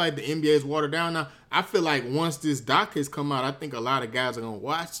why I feel like the NBA is watered down now. I feel like once this doc has come out, I think a lot of guys are going to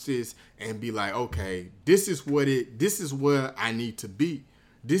watch this and be like, okay, this is where I need to be.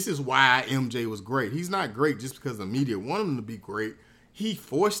 This is why MJ was great. He's not great just because the media wanted him to be great. He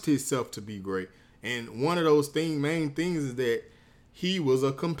forced himself to be great. And one of those main things is that he was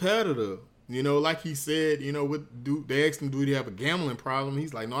a competitor. You know, like he said, you know, they asked him, do he have a gambling problem?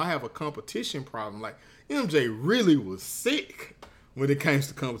 He's like, no, I have a competition problem. Like, MJ really was sick when it comes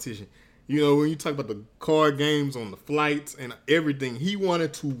to competition. You know, when you talk about the card games on the flights and everything, he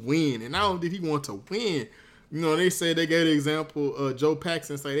wanted to win. And not only did he want to win, you know, they said they gave the example, Joe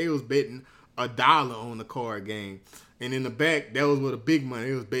Paxson say they was betting $1 on the card game. And in the back, that was with the big money.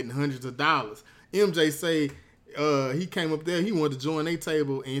 They was betting hundreds of dollars. MJ say he came up there, he wanted to join their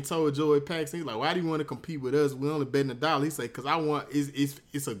table, and he told Joey Paxson, he's like, why do you want to compete with us? We only betting $1. He said, because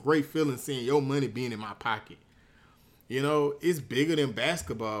it's a great feeling seeing your money being in my pocket. You know, it's bigger than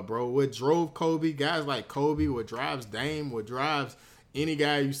basketball, bro. What drove Kobe, guys like Kobe, what drives Dame, what drives any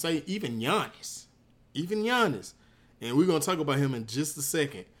guy you say, even Giannis. And we're going to talk about him in just a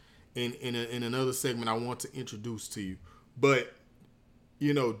second in another segment I want to introduce to you. But,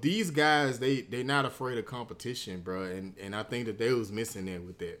 you know, these guys, they're not afraid of competition, bro. And I think that they was missing that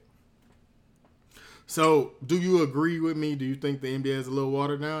with that. So, do you agree with me? Do you think the NBA is a little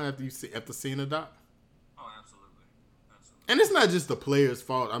watered down after seeing the doc? Oh, absolutely. And it's not just the players'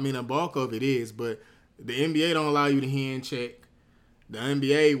 fault. I mean, a bulk of it is, but the NBA don't allow you to hand check. The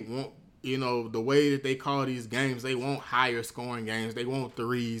NBA won't, you know, the way that they call these games, they want higher scoring games. They want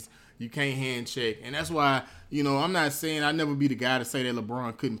threes. You can't hand check. And that's why, you know, I'm not saying I'd never be the guy to say that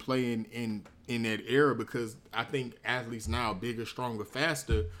LeBron couldn't play in that era, because I think athletes now are bigger, stronger,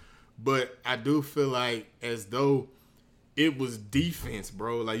 faster. But I do feel like as though it was defense,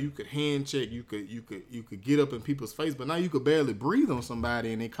 bro. Like, you could hand check, you could get up in people's face, but now you could barely breathe on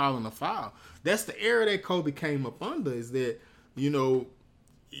somebody and they calling a foul. That's the era that Kobe came up under, is that, you know,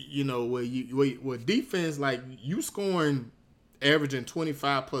 where defense, like, you scoring, averaging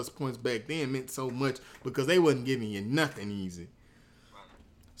 25 plus points back then meant so much because they wasn't giving you nothing easy.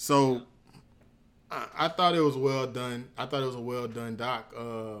 So I thought it was well done. I thought it was a well done doc.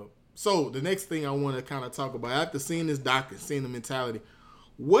 So the next thing I want to kind of talk about, after seeing this doc and seeing the mentality,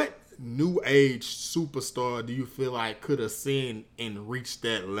 what new age superstar do you feel like could have seen and reached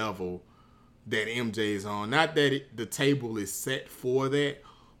that level that MJ is on? Not that the table is set for that,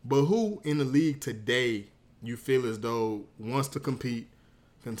 but who in the league today you feel as though wants to compete,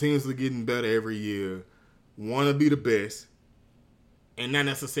 continuously getting better every year, want to be the best, and not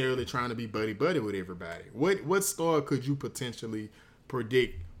necessarily trying to be buddy-buddy with everybody? What star could you potentially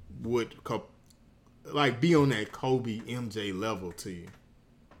predict would like be on that Kobe MJ level to you?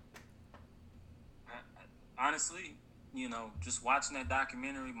 Honestly, you know, just watching that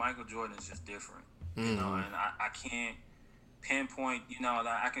documentary, Michael Jordan is just different. Mm-hmm. You know, and I can't pinpoint, you know,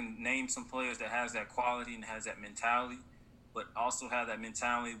 I can name some players that has that quality and has that mentality, but also have that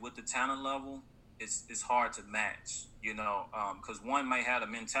mentality with the talent level. It's hard to match, you know, because one may have the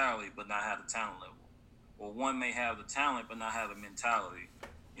mentality but not have the talent level, or one may have the talent but not have the mentality.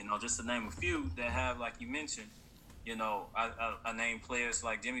 You know, just to name a few that have, like you mentioned, you know, I name players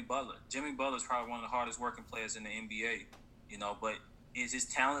like Jimmy Butler. Jimmy Butler is probably one of the hardest working players in the NBA, you know, but is his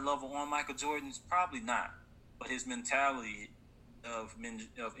talent level on Michael Jordan's? Probably not. But his mentality of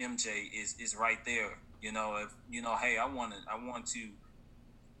MJ is right there. You know, if, you know, hey, I want to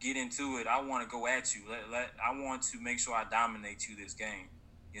get into it. I want to go at you. I want to make sure I dominate you this game.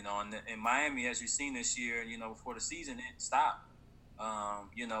 You know, and in Miami, as you've seen this year, you know, before the season it stopped,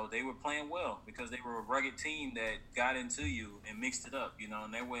 you know, they were playing well because they were a rugged team that got into you and mixed it up, you know,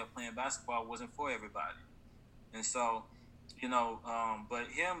 and their way of playing basketball wasn't for everybody. And so, you know, but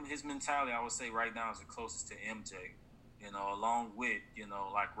his mentality, I would say right now is the closest to MJ, you know, along with, you know,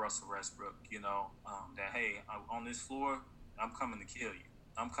 like Russell Westbrook, you know, that, hey, on this floor, I'm coming to kill you.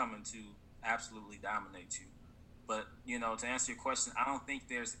 I'm coming to absolutely dominate you. But, you know, to answer your question, I don't think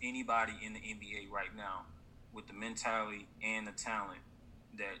there's anybody in the NBA right now with the mentality and the talent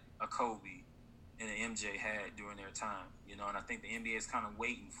that a Kobe and an MJ had during their time, you know, and I think the NBA is kind of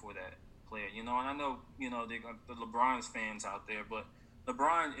waiting for that player, you know, and I know, you know, they got the LeBron's fans out there, but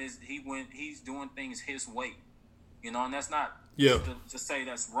LeBron he's doing things his way, you know, and that's not to say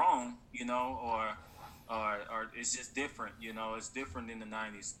that's wrong, you know, or it's just different, you know, it's different in the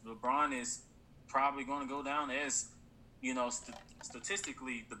 90s. LeBron is probably going to go down as, you know,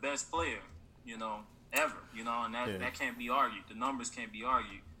 statistically the best player, you know, ever, you know, and that can't be argued. The numbers can't be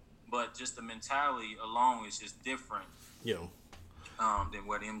argued, but just the mentality alone is just different than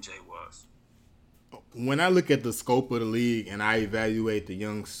what MJ was. When I look at the scope of the league and I evaluate the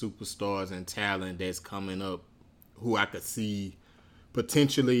young superstars and talent that's coming up who I could see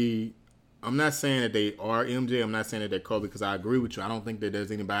potentially, I'm not saying that they are MJ. I'm not saying that they're Kobe because I agree with you. I don't think that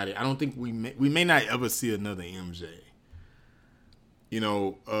there's anybody. I don't think we may not ever see another MJ. You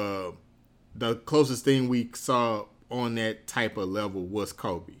know, the closest thing we saw on that type of level was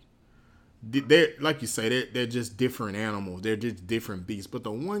Kobe. They're, like you say, they're just different animals. They're just different beasts. But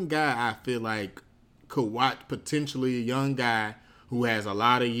the one guy I feel like could watch potentially a young guy who has a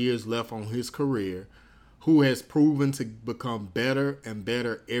lot of years left on his career, who has proven to become better and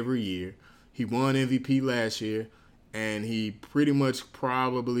better every year. He won MVP last year, and he pretty much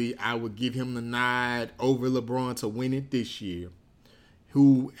probably, I would give him the nod over LeBron to win it this year,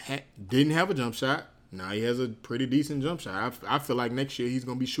 who didn't have a jump shot. Now he has a pretty decent jump shot. I feel like next year he's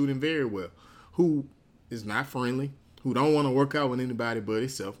going to be shooting very well. Who is not friendly, who don't want to work out with anybody but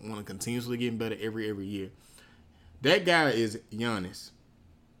himself, want to continuously get better every year. That guy is Giannis.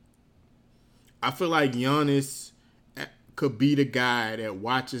 I feel like Giannis could be the guy that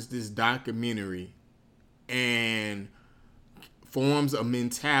watches this documentary and forms a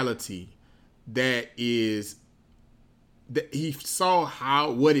mentality that is that he saw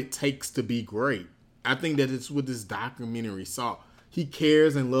what it takes to be great. I think that it's what this documentary saw. He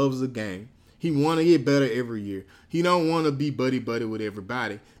cares and loves the game. He want to get better every year. He don't want to be buddy with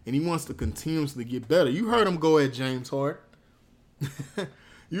everybody, and he wants to continuously get better. You heard him go at James Harden.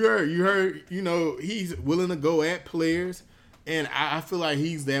 You heard, you know, he's willing to go at players. And I feel like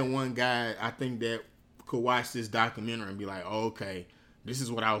he's that one guy, I think, that could watch this documentary and be like, oh, okay, this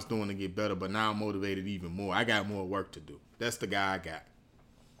is what I was doing to get better, but now I'm motivated even more. I got more work to do. That's the guy I got.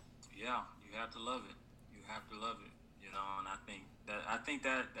 Yeah, you have to love it. You have to love it, you know, and I think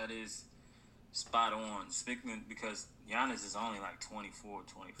that is spot on. Speaking because Giannis is only like 24,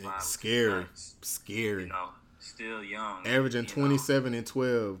 25. It's scary. Scary. You know, still young. Averaging 27 and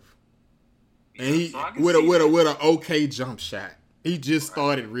 12. And he with a okay jump shot. He just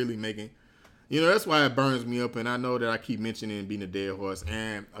started really making. You know, that's why it burns me up, and I know that I keep mentioning being a dead horse.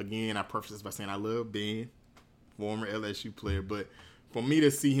 And again, I preface this by saying I love Ben, former LSU player, but for me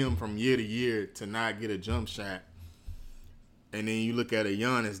to see him from year to year to not get a jump shot, and then you look at a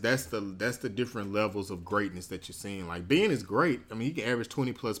Giannis, that's the different levels of greatness that you're seeing. Like, Ben is great. I mean, he can average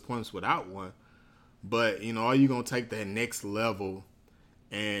 20 plus points without one, but you know, are you gonna take that next level?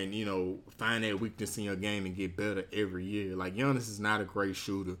 And, you know, find that weakness in your game and get better every year. Like, Giannis is not a great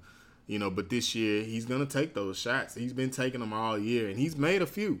shooter, you know, but this year he's going to take those shots. He's been taking them all year, and he's made a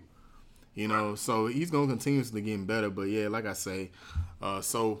few, you know, so he's going to continuously get better. But, yeah, like I say,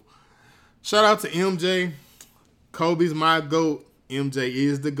 so shout out to MJ. Kobe's my GOAT. MJ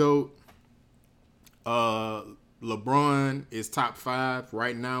is the GOAT. LeBron is top 5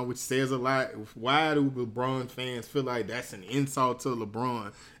 right now, which says a lot. Why do LeBron fans feel like that's an insult to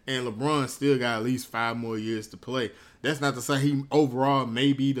LeBron? And LeBron still got at least 5 more years to play. That's not to say he overall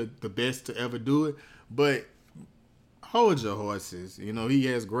may be the best to ever do it, but hold your horses. You know, he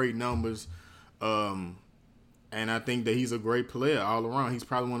has great numbers, and I think that he's a great player all around. He's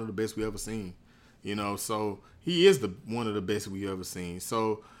probably one of the best we ever seen. You know, so he is one of the best we ever seen.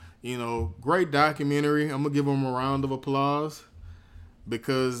 So, you know, great documentary. I'm going to give him a round of applause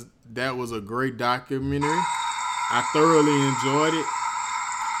because that was a great documentary. I thoroughly enjoyed it.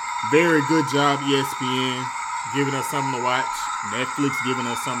 Very good job, ESPN, giving us something to watch. Netflix giving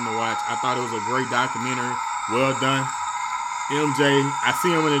us something to watch. I thought it was a great documentary. Well done. MJ, I see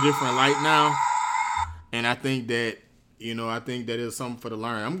him in a different light now, and I think that it's something for the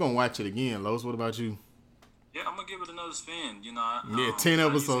learn. I'm gonna watch it again. Los, what about you? Yeah, I'm gonna give it another spin. 10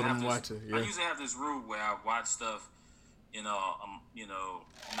 episodes. I'm watching. Yeah. I usually have this rule where I watch stuff,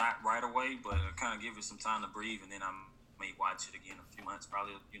 not right away, but I kind of give it some time to breathe, and then I may watch it again in a few months,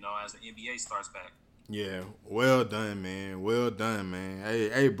 probably, as the NBA starts back. Yeah, well done, man. Well done, man.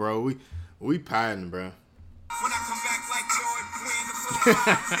 Hey, bro, we potting, bro. When I come back like Jordan,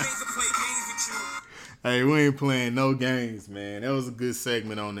 play games with you. Hey, we ain't playing no games, man. That was a good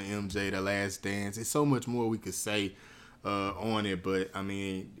segment on the MJ, The Last Dance. There's so much more we could say on it, but I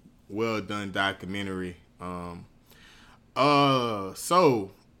mean, well done documentary.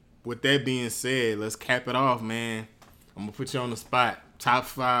 So with that being said, let's cap it off, man. I'm gonna put you on the spot. Top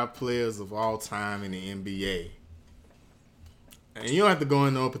 5 players of all time in the NBA. And you don't have to go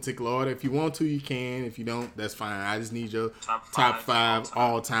in no particular order. If you want to, you can. If you don't, that's fine. I just need your top five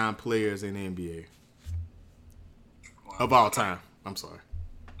all-time players in the NBA. Wow. Of all time. I'm sorry.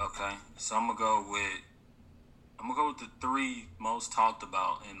 Okay. So I'm gonna go with the 3 most talked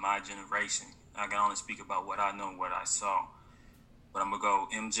about in my generation. I can only speak about what I know and what I saw. But I'm gonna go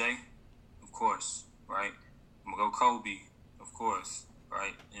MJ, of course, right? I'm gonna go Kobe, of course,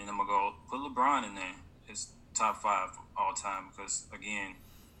 right? And I'm gonna go put LeBron in there. It's top 5 all time because again,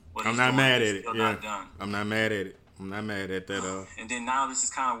 I'm not mad at it. Yeah, I'm not mad at it. I'm not mad at that. And then now this is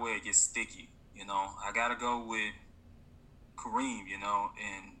kind of where it gets sticky. I gotta go with Kareem. And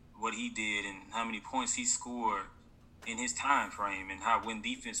what he did and how many points he scored in his time frame and how when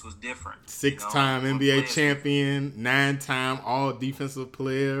defense was different. 6-time NBA champion, 9-time All Defensive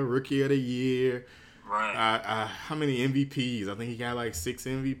Player, Rookie of the Year. Right. How many MVPs? I think he got like 6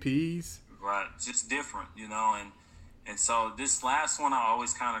 MVPs. Right. Just different, and so this last one I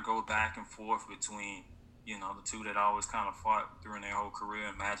always kind of go back and forth between, the 2 that I always kind of fought during their whole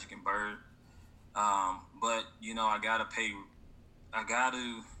career, Magic and Bird. But, I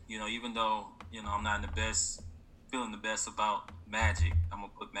gotta, even though, I'm not feeling the best about Magic, I'm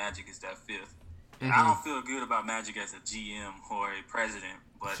going to put Magic as that 5th. Mm-hmm. I don't feel good about Magic as a GM or a president,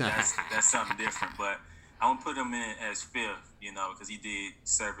 but that's something different. But I'm going to put him in as 5th, because he did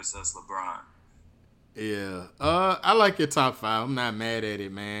service us LeBron. Yeah. I like your top 5. I'm not mad at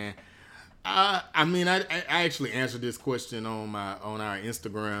it, man. I actually answered this question on our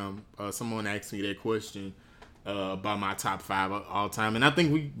Instagram. Someone asked me that question about my top 5 all time, and I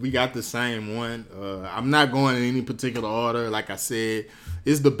think we got the same one. I'm not going in any particular order. Like I said,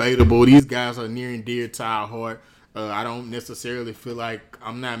 it's debatable. These guys are near and dear to our heart. I don't necessarily feel like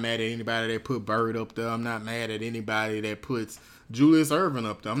I'm not mad at anybody that put Bird up there. I'm not mad at anybody that puts Julius Erving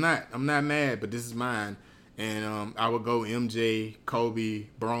up there. I'm not mad, but this is mine. And I would go MJ, Kobe,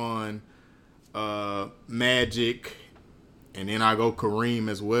 Bron, Magic, and then I go Kareem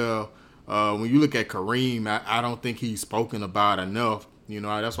as well. When you look at Kareem, I don't think he's spoken about enough.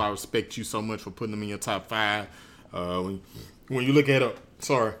 That's why I respect you so much for putting him in your top 5. When you look at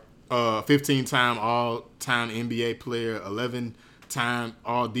 15-time all-time NBA player, 11-time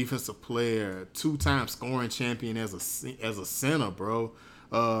all-defensive player, 2-time scoring champion as a center, bro.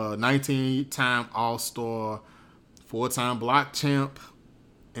 19-time all-star, 4-time block champ,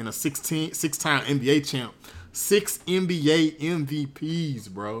 and a 6-time NBA champ. 6 NBA MVPs,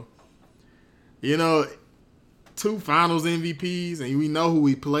 bro. 2 finals MVPs, and we know who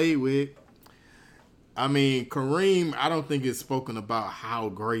he played with. I mean, Kareem, I don't think it's spoken about how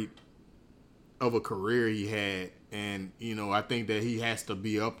great of a career he had. And, I think that he has to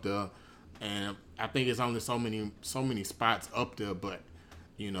be up there. And I think it's only so many spots up there. But,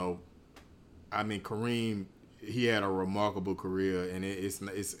 Kareem, he had a remarkable career, and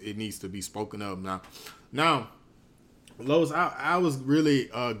it needs to be spoken of now. Lowe's, I was really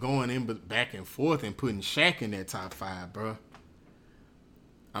going in back and forth and putting Shaq in that top 5, bro.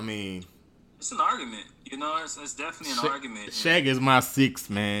 I mean, it's an argument, it's definitely an argument. Shaq is my 6th,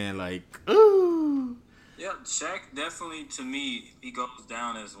 man. Like, ooh. Yeah, Shaq definitely, to me, he goes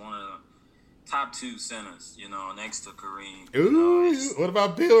down as one of the top 2 centers, next to Kareem. Ooh, what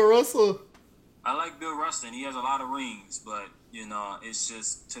about Bill Russell? I like Bill Russell, and he has a lot of rings, but, it's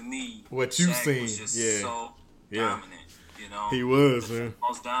just, to me, what you've Shaq seen was just so dominant. He was, man.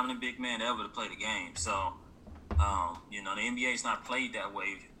 Most dominant big man ever to play the game. So, the NBA's not played that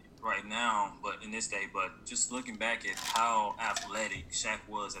way right now, but in this day. But just looking back at how athletic Shaq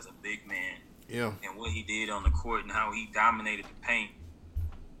was as a big man, and what he did on the court and how he dominated the paint,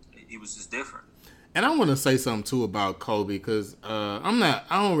 it was just different. And I want to say something too about Kobe because I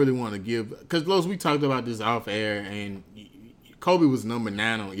don't really want to give because Los, we talked about this off air and Kobe was number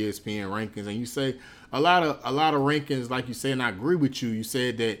 9 on ESPN rankings, and you say a lot of rankings, like you said, and I agree with you. You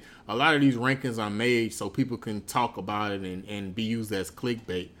said that a lot of these rankings are made so people can talk about it and be used as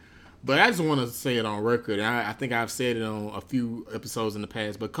clickbait. But I just want to say it on record. And I think I've said it on a few episodes in the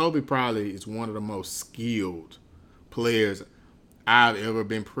past. But Kobe probably is one of the most skilled players I've ever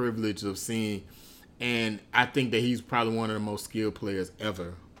been privileged of seeing. And I think that he's probably one of the most skilled players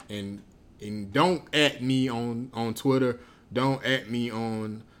ever. And don't at me on Twitter. Don't at me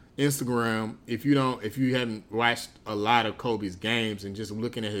on Instagram if you haven't watched a lot of Kobe's games and just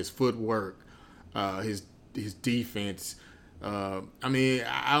looking at his footwork, his defense. I mean,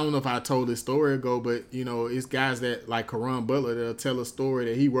 I don't know if I told this story ago, but it's guys that like Caron Butler that'll tell a story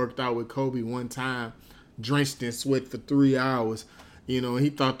that he worked out with Kobe one time, drenched in sweat for 3 hours. He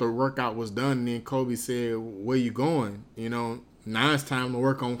thought the workout was done, and then Kobe said, "Where you going? Now it's time to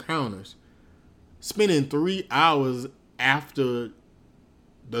work on counters." Spending 3 hours after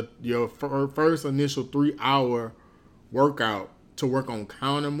your first initial 3 hour workout to work on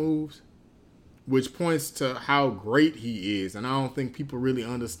counter moves, which points to how great he is. And I don't think people really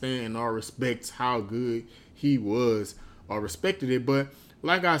understand or respect how good he was or respected it. But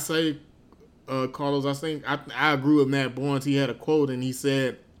like I say, Carlos, I agree with Matt Barnes. He had a quote, and he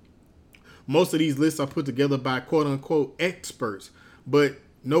said, most of these lists are put together by quote-unquote experts, but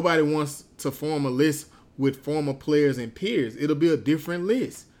nobody wants to form a list with former players and peers. It'll be a different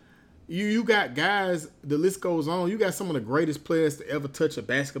list. You got guys, the list goes on. You got some of the greatest players to ever touch a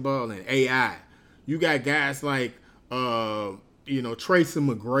basketball in AI. You got guys like, Tracy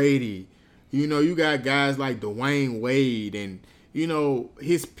McGrady. You got guys like Dwayne Wade and,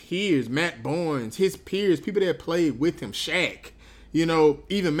 his peers, Matt Barnes, his peers, people that played with him, Shaq,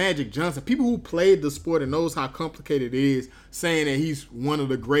 even Magic Johnson, people who played the sport and knows how complicated it is, saying that he's one of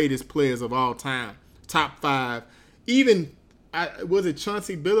the greatest players of all time, top 5. Even, was it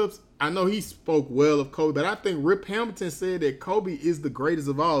Chauncey Billups? I know he spoke well of Kobe, but I think Rip Hamilton said that Kobe is the greatest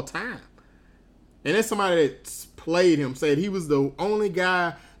of all time. And that's somebody that played him, said he was the only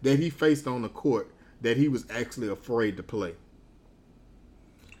guy that he faced on the court that he was actually afraid to play.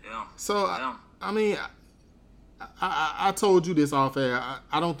 Yeah. So, yeah. I mean, I told you this off air.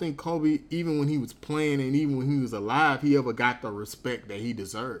 I don't think Kobe, even when he was playing and even when he was alive, he ever got the respect that he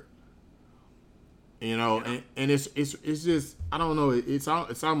deserved. Yeah. And it's just, I don't know, it's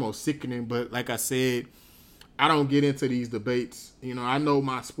almost sickening. But like I said, I don't get into these debates. I know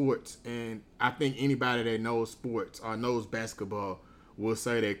my sports, and I think anybody that knows sports or knows basketball will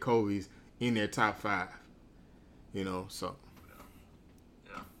say that Kobe's in their top 5. So.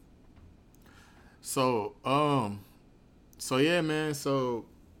 Yeah. So yeah, man. So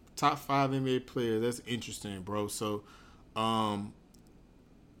top 5 NBA players. That's interesting, bro. So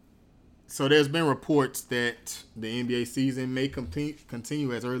there's been reports that the NBA season may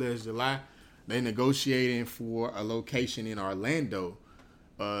continue as early as July. They're negotiating for a location in Orlando.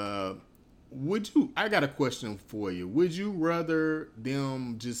 I got a question for you. Would you rather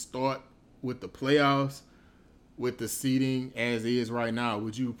them just start with the playoffs with the seeding as is right now?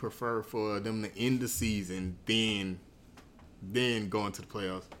 Would you prefer for them to end the season then go into the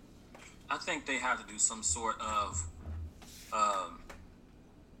playoffs? I think they have to do some sort of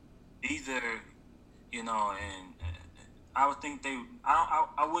either, and I would think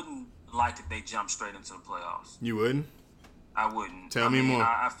I wouldn't like if they jump straight into the playoffs. You wouldn't? I wouldn't. Tell me more.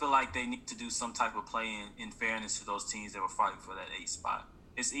 I feel like they need to do some type of play in fairness to those teams that were fighting for that 8th spot.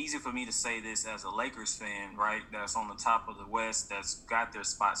 It's easy for me to say this as a Lakers fan, right, that's on the top of the West, that's got their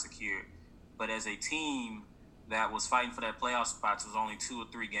spot secured. But as a team that was fighting for that playoff spot, was only 2 or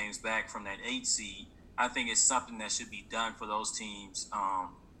 3 games back from that 8 seed, I think it's something that should be done for those teams,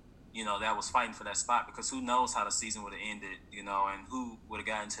 that was fighting for that spot, because who knows how the season would have ended, and who would have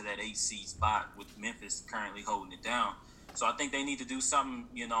gotten to that 8 seed spot with Memphis currently holding it down. So I think they need to do something,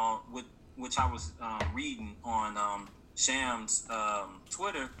 with which I was reading on Sham's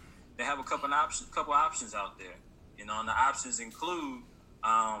Twitter. They have a couple options out there, and the options include,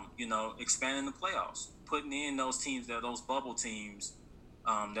 expanding the playoffs, putting in those teams those bubble teams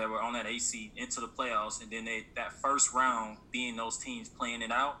that were on that 8 seed into the playoffs, and then that first round being those teams playing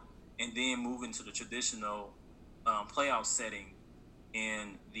it out, and then moving to the traditional playoff setting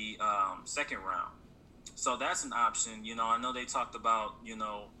in the second round. So that's an option. I know they talked about,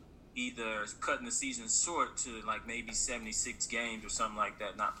 either cutting the season short to like maybe 76 games or something like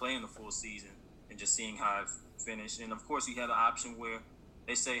that, not playing the full season and just seeing how it finished. And of course, you had an option where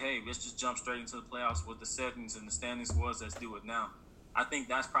they say, hey, let's just jump straight into the playoffs with the settings and the standings was, let's do it now. I think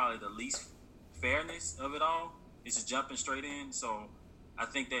that's probably the least fairness of it all, is just jumping straight in. So I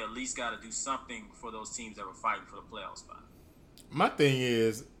think they at least got to do something for those teams that were fighting for the playoff spot. My thing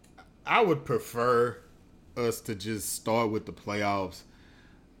is, I would prefer us to just start with the playoffs.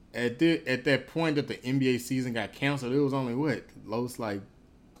 At that point that the NBA season got canceled, it was only Los, like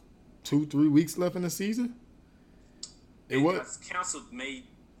 2-3 weeks left in the season. It was canceled March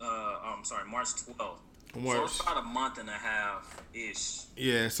 12th. So it's about a month and a half ish.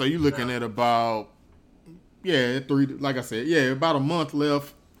 Yeah, so you're looking at about about a month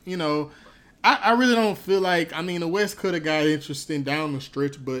left. You know, I really don't feel like, I mean, the West could have got interesting down the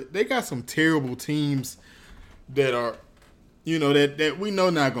stretch, but they got some terrible teams that are, you know, that we know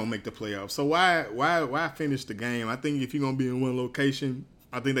not gonna make the playoffs. So why finish the game? I think if you're gonna be in one location,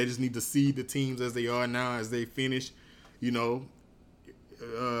 I think they just need to see the teams as they are now as they finish. You know,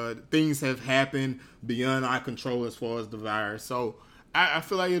 things have happened beyond our control as far as the virus. So I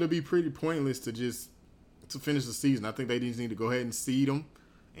feel like it'll be pretty pointless to finish the season. I think they just need to go ahead and seed them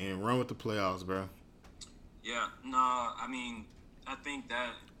and run with the playoffs, bro. Yeah, no, I mean, I think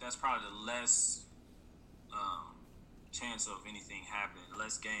that's probably the less chance of anything happening. The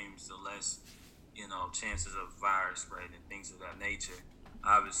less games, the less, you know, chances of virus spread and things of that nature,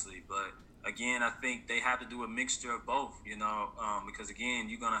 obviously. But again, I think they have to do a mixture of both, you know, because again,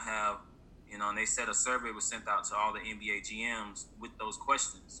 you're going to have, you know, and they said a survey was sent out to all the NBA GMs with those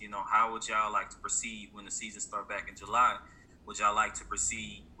questions. You know, how would y'all like to proceed when the season starts back in July? Would y'all like to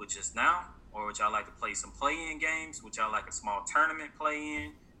proceed with just now? Or would y'all like to play some play-in games? Would y'all like a small tournament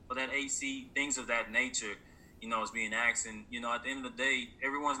play-in for that AC? Things of that nature, you know, is being asked. And, you know, at the end of the day,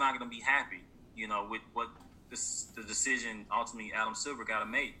 everyone's not going to be happy, you know, with what the decision ultimately Adam Silver got to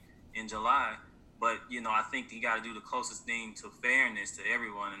make in July. But, you know, I think he got to do the closest thing to fairness to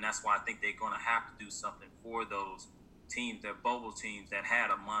everyone. And that's why I think they're going to have to do something for those teams, their bubble teams that had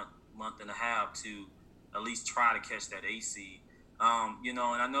a month and a half to at least try to catch that AC. You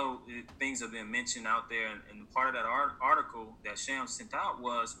know, and I know things have been mentioned out there, and part of that article that Sham sent out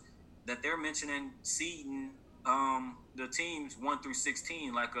was that they're mentioning seeding the teams 1 through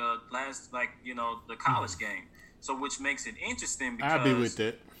 16 like the college game. So which makes it interesting because I'll be with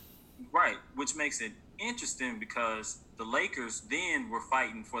that. Right, which makes it interesting because the Lakers then were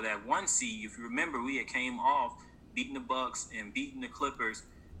fighting for that 1 seed. If you remember, we had came off beating the Bucks and beating the Clippers.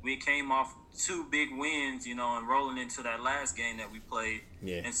 We came off 2 big wins, you know, and rolling into that last game that we played.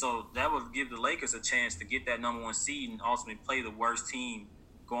 Yeah. And so that would give the Lakers a chance to get that number 1 seed and ultimately play the worst team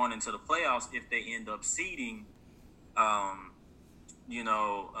going into the playoffs if they end up seeding,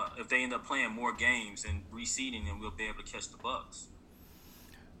 if they end up playing more games and reseeding, then we'll be able to catch the Bucks.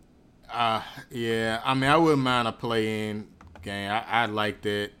 Yeah. I mean, I wouldn't mind a play-in game. I like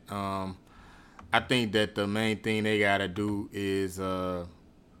that. I think that the main thing they got to do is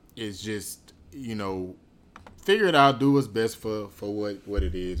just, you know, figure it out, do what's best for what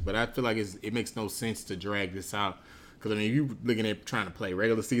it is. But I feel like it makes no sense to drag this out. Because, I mean, you looking at trying to play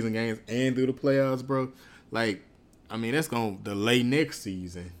regular season games and do the playoffs, bro. Like, I mean, that's going to delay next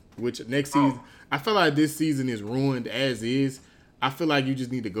season. Which next season, I feel like this season is ruined as is. I feel like you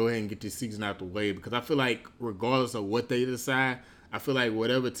just need to go ahead and get this season out the way. Because I feel like regardless of what they decide, I feel like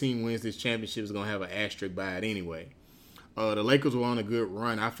whatever team wins this championship is going to have an asterisk by it anyway. The Lakers were on a good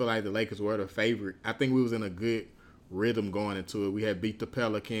run. I feel like the Lakers were the favorite. I think we was in a good rhythm going into it. We had beat the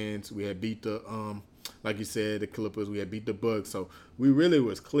Pelicans. We had beat the, like you said, the Clippers. We had beat the Bucks. So we really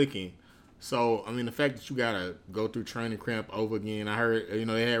was clicking. So, I mean, the fact that you got to go through training camp over again. I heard, you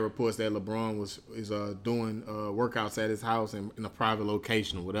know, they had reports that LeBron is doing workouts at his house in a private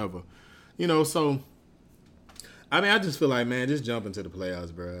location or whatever. You know, so I mean, I just feel like, man, just jump into the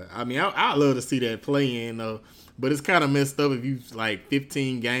playoffs, bro. I mean, I love to see that play-in, though. But it's kind of messed up if you, like,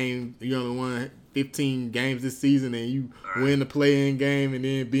 15 games, you only won 15 games this season and you win the play-in game and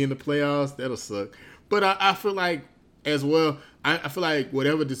then be in the playoffs. That'll suck. But I feel like, as well, I feel like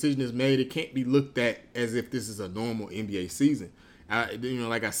whatever decision is made, it can't be looked at as if this is a normal NBA season.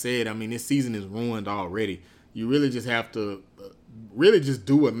 Like I said, I mean, this season is ruined already. You really just have to really just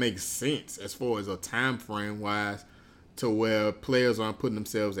do what makes sense as far as a time frame wise, to where players aren't putting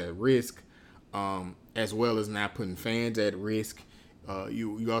themselves at risk, as well as not putting fans at risk.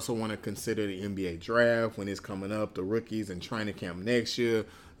 You also want to consider the NBA draft when it's coming up, the rookies and training camp next year.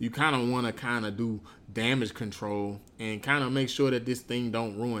 You kind of want to do damage control and kind of make sure that this thing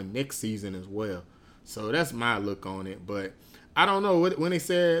don't ruin next season as well. So that's my look on it. But I don't know when they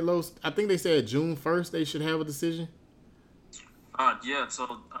said I think they said June 1st they should have a decision. Yeah,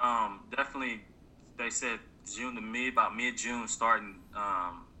 so definitely they said about mid-June starting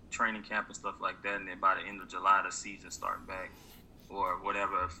training camp and stuff like that, and then by the end of July the season starting back, or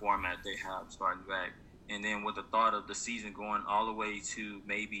whatever format they have starting back. And then with the thought of the season going all the way to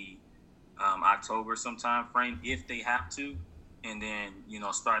maybe October sometime frame, if they have to, and then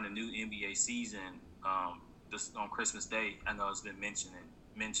starting a new NBA season just on Christmas Day. I know it's been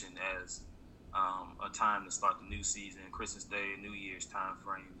mentioned as a time to start the new season. Christmas Day, New Year's time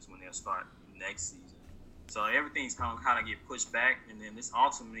frame is when they'll start next season. So everything's kind of get pushed back, and then this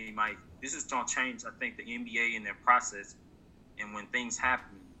ultimately this is going to change, I think, the NBA and their process, and when things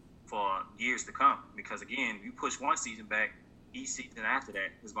happen for years to come. Because again, if you push one season back, each season after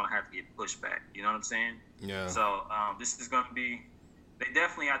that is going to have to get pushed back. You know what I'm saying? Yeah. So this is going to be. They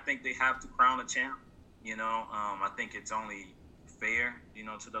definitely, I think, they have to crown a champ. I think it's only fair,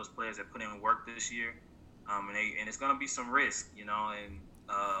 to those players that put in work this year, and it's going to be some risk,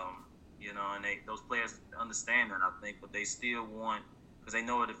 those players understand that, I think, but they still want, because they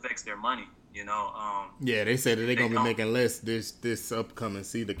know it affects their money, Yeah, they said that they're going to be making less this upcoming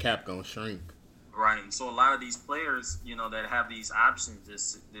season. The cap going to shrink. Right. And so a lot of these players, that have these options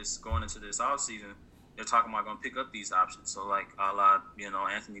this going into this offseason, they're talking about going to pick up these options. So, like, a la,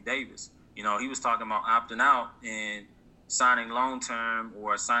 Anthony Davis, he was talking about opting out and signing long-term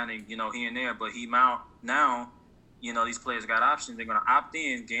or signing, here and there, but now, these players got options. They're going to opt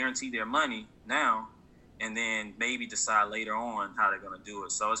in, guarantee their money now, and then maybe decide later on how they're going to do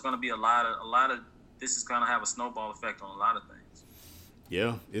it. So it's going to be a lot of this is going to have a snowball effect on a lot of things.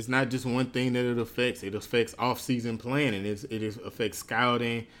 Yeah, it's not just one thing that it affects. It affects off-season planning. It affects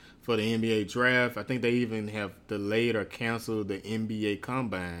scouting for the NBA draft. I think they even have delayed or canceled the NBA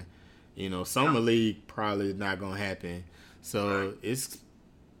Combine. Summer League probably not going to happen. So right.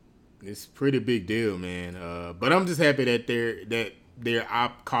 It's pretty big deal, man. But I'm just happy that they're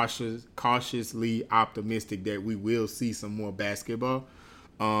cautiously optimistic that we will see some more basketball.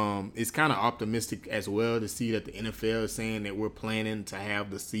 It's kind of optimistic as well to see that the NFL is saying that we're planning to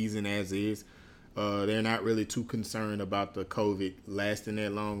have the season as is. They're not really too concerned about the COVID lasting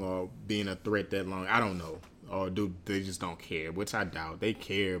that long or being a threat that long. I don't know. Or do they just don't care, which I doubt. They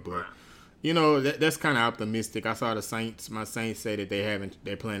care, but that's kind of optimistic. I saw my Saints say that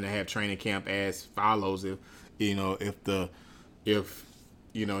they're planning to have training camp as follows. If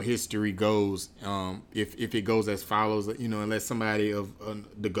history goes, if it goes as follows, unless somebody of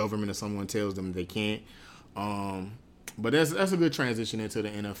the government or someone tells them they can't. But that's a good transition into the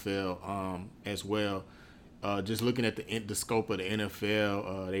NFL as well. Just looking at the scope of the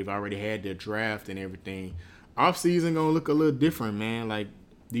NFL, they've already had their draft and everything. Off season gonna look a little different, man. Like,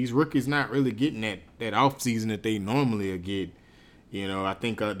 these rookies not really getting that off season that they normally get. I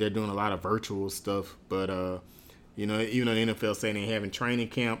think they're doing a lot of virtual stuff, but even though the NFL saying they're having training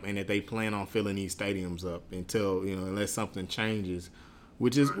camp and that they plan on filling these stadiums up until unless something changes,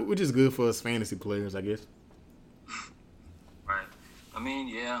 which is good for us fantasy players, I guess. Right. I mean,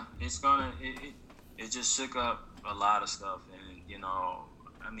 yeah, it's gonna it just shook up a lot of stuff, and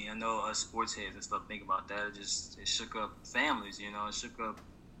I know us sports heads and stuff think about that. It shook up families, it shook up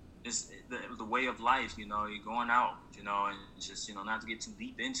the way of life, you're going out, and just, not to get too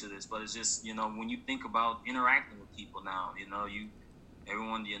deep into this, but it's just, when you think about interacting with people now,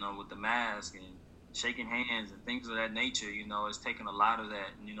 everyone, with the mask and shaking hands and things of that nature, it's taking a lot of that.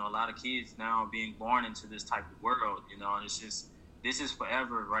 And, a lot of kids now are being born into this type of world, and it's just, this is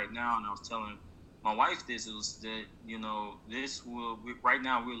forever right now. And I was telling my wife this, it was that, right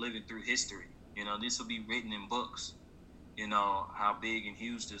now we're living through history. This will be written in books. How big and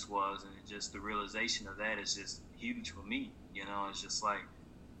huge this was, and just the realization of that is just huge for me. It's just like,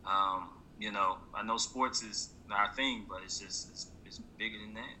 I know sports is our thing, but it's bigger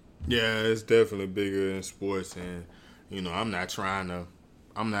than that. Yeah, it's definitely bigger than sports, and I'm not trying to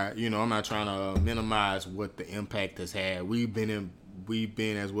minimize what the impact has had. We've been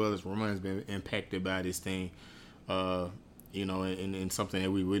as well as Ramon's been impacted by this thing, and something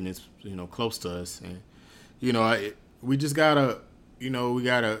that we witnessed, close to us, and we just gotta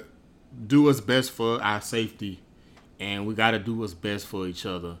do what's best for our safety, and we gotta do what's best for each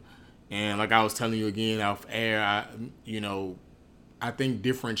other. And like I was telling you again off air, I think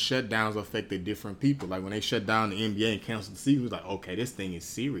different shutdowns affected different people. Like when they shut down the NBA and canceled the season, it was like, okay, this thing is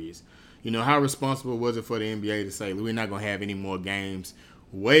serious. How responsible was it for the NBA to say we're not gonna have any more games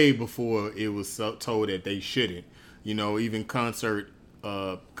way before it was told that they shouldn't? Even concert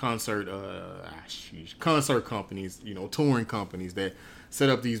companies, touring companies that set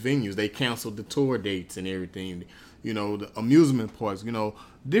up these venues, they canceled the tour dates and everything. The amusement parks,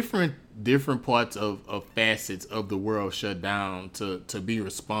 different parts of facets of the world shut down to be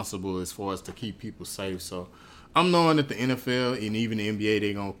responsible as far as to keep people safe. So I'm knowing that the NFL and even the NBA,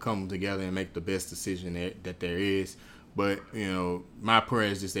 they're going to come together and make the best decision that there is. But, my prayer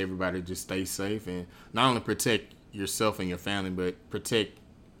is just everybody just stay safe and not only protect yourself and your family, but protect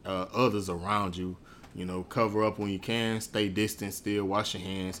others around you, Cover up when you can, stay distant still, wash your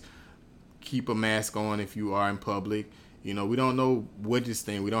hands, keep a mask on if you are in public. We don't know what this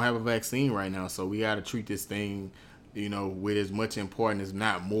thing, we don't have a vaccine right now, so we got to treat this thing, with as much importance, if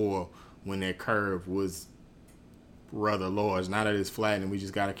not more, when that curve was rather large. Now that it's flattening, we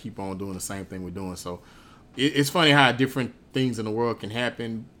just got to keep on doing the same thing we're doing. So it's funny how different things in the world can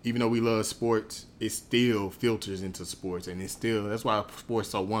happen. Even though we love sports, it still filters into sports, and that's why sports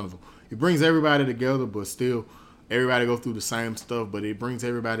is so wonderful. It brings everybody together, but still everybody go through the same stuff, but it brings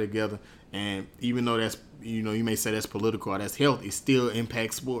everybody together. And even though that's, you may say that's political or that's health, it still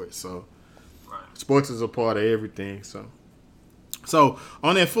impacts sports. So sports is a part of everything. So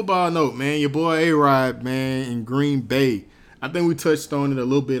on that football note, man, your boy A-Rod, man, in Green Bay, I think we touched on it a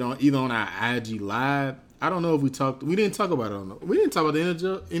little bit on our IG Live. I don't know if we didn't talk about it we didn't talk about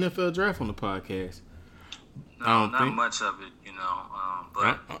the NFL draft on the podcast. No, not much of it,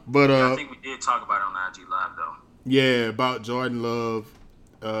 but I think we did talk about it on IG Live, though. Yeah, about Jordan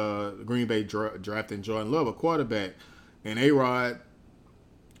Love, Green Bay drafting Jordan Love, a quarterback, and A-Rod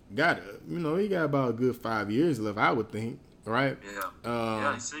got, he got about a good 5 years left, I would think, right?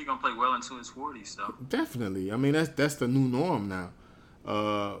 Yeah. He said he's gonna play well into his 40s, so definitely. I mean, that's the new norm now.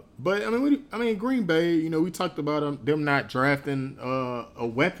 But Green Bay, we talked about them not drafting a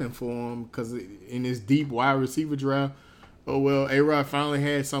weapon for him because in this deep wide receiver draft. Oh well, A-Rod finally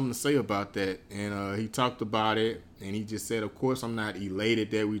had something to say about that, and he talked about it, and he just said, "Of course, I'm not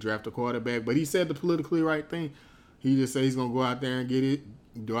elated that we draft a quarterback," but he said the politically right thing. He just said he's gonna go out there and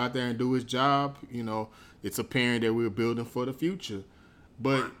go out there and do his job. It's apparent that we're building for the future.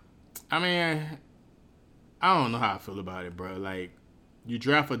 But I don't know how I feel about it, bro. Like, you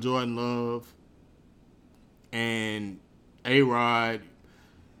draft for Jordan Love and A-Rod.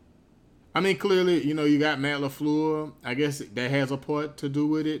 Clearly, you got Matt LaFleur. I guess that has a part to do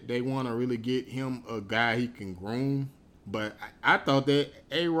with it. They want to really get him a guy he can groom. But I thought that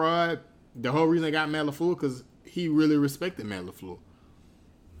A-Rod, the whole reason they got Matt LaFleur, because he really respected Matt LaFleur.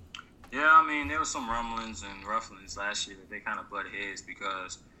 Yeah, there was some rumblings and rufflings last year that they kind of butted heads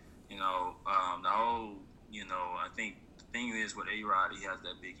because, the whole, I think the thing is with A-Rod, he has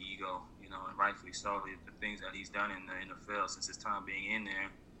that big ego, and rightfully so. The things that he's done in the NFL since his time being in there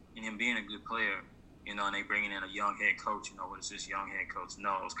and him being a good player, and they bringing in a young head coach, what is this young head coach?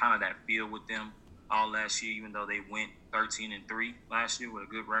 No, it was kind of that feel with them all last year, even though they went 13-3 last year with a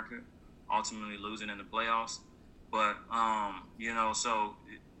good record, ultimately losing in the playoffs. But, so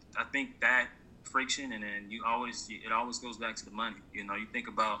I think that friction, and then it always goes back to the money. You think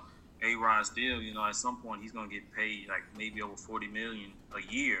about A-Rod's deal, at some point he's going to get paid like maybe over $40 million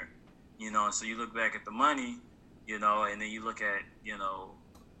a year, and so you look back at the money, and then you look at,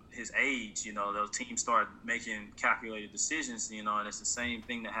 his age, those teams start making calculated decisions, and it's the same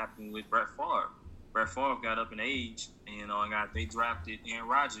thing that happened with Brett Favre. Brett Favre got up in age, and they drafted Aaron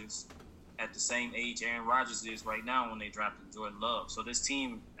Rodgers at the same age Aaron Rodgers is right now when they drafted Jordan Love. So this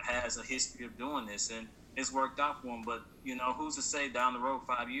team has a history of doing this, and it's worked out for them. But, who's to say down the road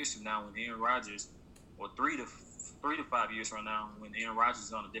 5 years from now when Aaron Rodgers, or 3 to 5 years from now when Aaron Rodgers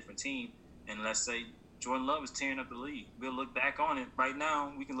is on a different team, and let's say Jordan Love is tearing up the league. We'll look back on it. Right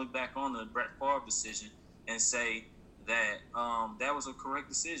now, we can look back on the Brett Favre decision and say that that was a correct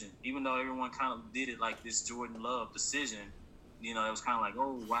decision. Even though everyone kind of did it like this Jordan Love decision, it was kind of like,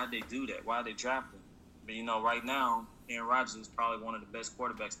 oh, why did they do that? Why did they draft him? But, right now, Aaron Rodgers is probably one of the best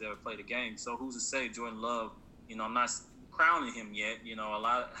quarterbacks that ever played the game. So who's to say Jordan Love, I'm not crowning him yet. A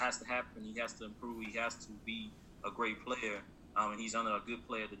lot has to happen. He has to improve. He has to be a great player. And he's under a good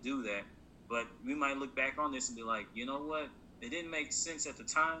player to do that. But we might look back on this and be like, you know what? It didn't make sense at the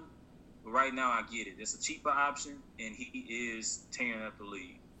time, but right now I get it. It's a cheaper option, and he is tearing up the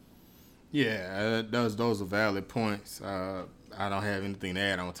league. Yeah, those are valid points. I don't have anything to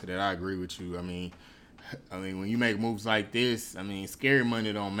add on to that. I agree with you. When you make moves like this, scary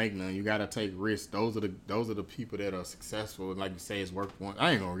money don't make none. You got to take risks. Those are the people that are successful. Like you say, it's worked for.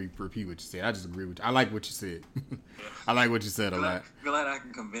 I ain't gonna repeat what you said. I just agree with you. I like what you said. I like what you said a lot. Glad I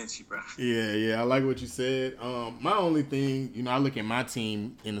can convince you, bro. Yeah, I like what you said. My only thing, I look at my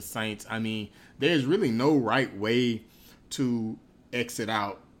team in the Saints. There's really no right way to exit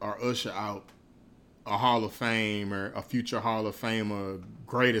out or usher out a Hall of Fame or a future Hall of Fame or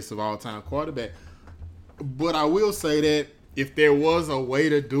greatest of all time quarterback. But I will say that if there was a way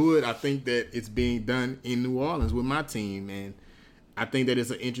to do it, I think that it's being done in New Orleans with my team. And I think that it's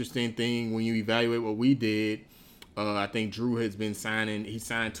an interesting thing when you evaluate what we did. I think Drew has been signing. He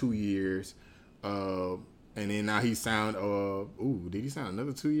signed 2 years. And then now he signed, did he sign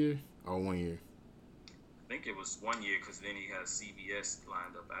another 2 year or 1 year? I think it was 1 year because then he has CBS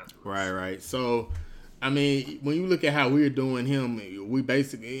lined up afterwards. Right. So I mean, when you look at how we're doing him, we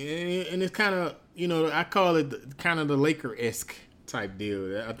basically, and it's kind of, I call it kind of the Laker-esque type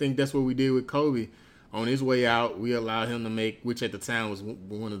deal. I think that's what we did with Kobe. On his way out, we allowed him to make, which at the time was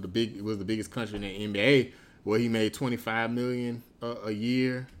the biggest country in the NBA, where he made $25 million a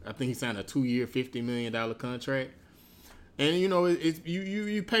year. I think he signed a 2-year, $50 million contract. And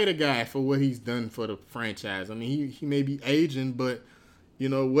you pay the guy for what he's done for the franchise. I mean, he may be aging, but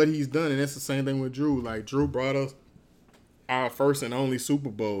what he's done, and that's the same thing with Drew. Like, Drew brought us our first and only Super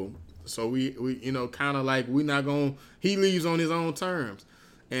Bowl. So we kind of like, he leaves on his own terms.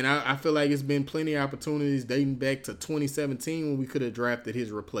 And I feel like it's been plenty of opportunities dating back to 2017 when we could have drafted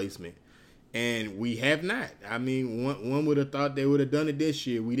his replacement. And we have not. I mean, one would have thought they would have done it this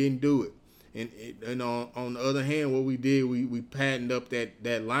year. We didn't do it. And on the other hand, what we did, we padded up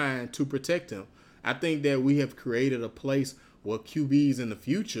that line to protect him. I think that we have created a place where QBs in the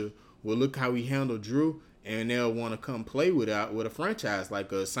future will look how we handle Drew, and they'll want to come play with a franchise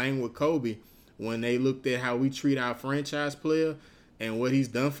like us. Same with Kobe. When they looked at how we treat our franchise player and what he's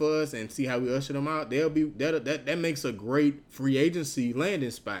done for us, and see how we usher them out, that makes a great free agency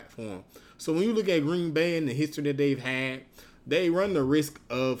landing spot for him. So when you look at Green Bay and the history that they've had, they run the risk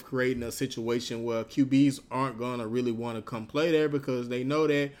of creating a situation where QBs aren't going to really want to come play there because they know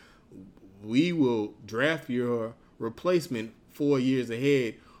that we will draft your replacement 4 years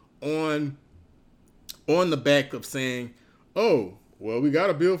ahead on the back of saying, oh, well, we got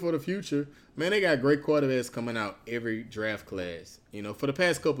to build for the future. Man, they got great quarterbacks coming out every draft class. For the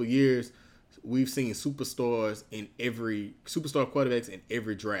past couple of years, we've seen superstar quarterbacks in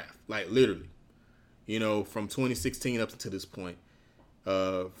every draft, like literally. From 2016 up to this point,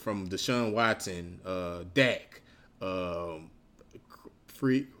 from Deshaun Watson, Dak, Patrick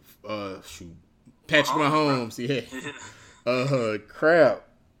Mahomes, yeah, crap.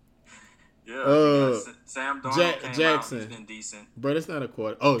 Yeah, Sam Darnold Jackson. He's been decent. Bro, that's not a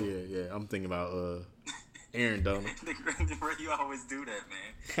quarter. Oh yeah. I'm thinking about Aaron Donald. You always do that,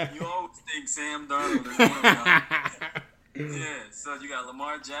 man. You always think Sam Darnold is one of them. Yeah, so you got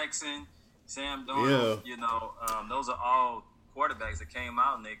Lamar Jackson, Sam Darnold. Yeah. Those are all quarterbacks that came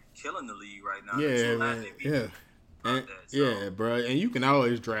out and they're killing the league right now. Yeah, man. Yeah. Yeah, bro. And you can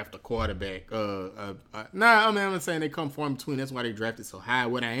always draft a quarterback. I'm not saying they come far in between. That's why they drafted so high.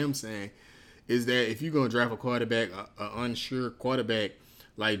 What I am saying is that if you're going to draft a quarterback, an unsure quarterback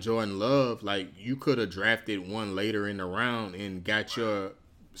like Jordan Love, like you could have drafted one later in the round and got your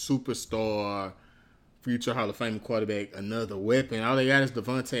superstar, future Hall of Fame quarterback another weapon. All they got is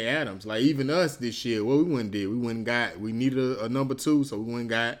Devontae Adams. Like even us this year, what we went and did, we needed a number 2, so we went and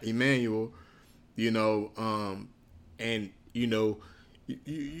got Emmanuel. And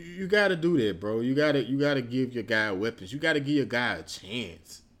you got to do that, bro. You got to give your guy weapons. You got to give your guy a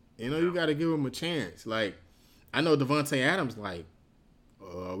chance. You got to give him a chance. Like I know Devontae Adams. Like,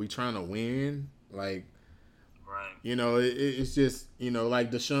 are we trying to win? Like, right? It's just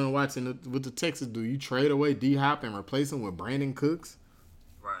like Deshaun Watson with the Texas dude. You trade away D-Hop and replace him with Brandon Cooks.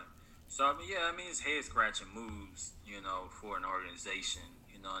 Right. So it's head scratching moves. For an organization.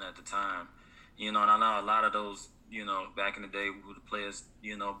 And at the time. And I know a lot of those, back in the day, who the players,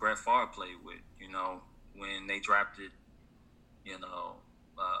 Brett Favre played with, when they drafted,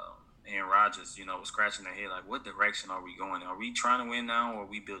 Aaron Rodgers, was scratching their head like, what direction are we going? Are we trying to win now, or are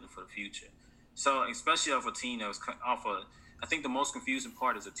we building for the future? So, especially off a team that was off I think the most confusing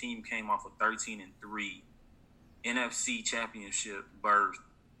part is the team came off a 13-3 NFC championship berth.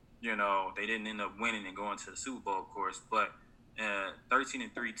 They didn't end up winning and going to the Super Bowl, of course, but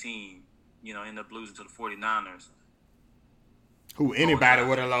 13-3 team, end up losing to the 49ers. Who anybody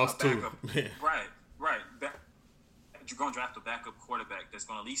would have lost to. Right. You're going to draft a backup quarterback that's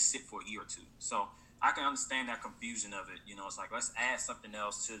going to at least sit for a year or two. So I can understand that confusion of it. It's like, let's add something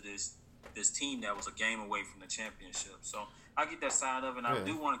else to this team that was a game away from the championship. So I get that side of it. And I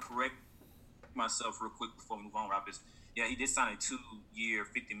do want to correct myself real quick before we move on, Rob. Yeah, he did sign a 2-year,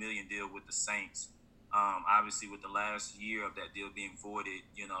 $50 million deal with the Saints. Obviously, with the last year of that deal being voided,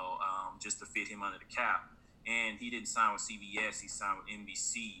 just to fit him under the cap. And he didn't sign with CBS. He signed with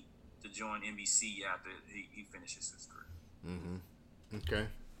NBC to join NBC after he finishes his career. Mm-hmm. Okay.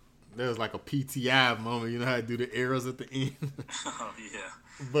 That was like a PTI moment. You know how I do the arrows at the end? Oh, yeah.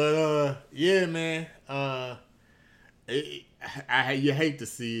 But, yeah, man. You hate to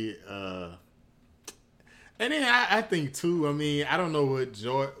see it. And then I think, too, I don't know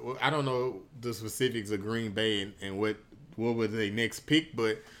I don't know the specifics of Green Bay and what was their next pick,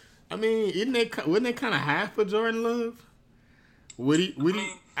 but, wasn't that kind of high for Jordan Love?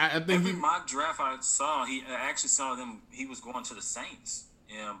 I think every mock draft I saw, I actually saw he was going to the Saints.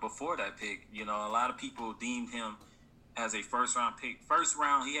 before that pick. You know, a lot of people deemed him as a first-round pick.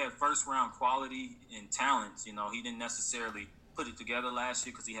 He had first-round quality and talents. You know, he didn't necessarily put it together last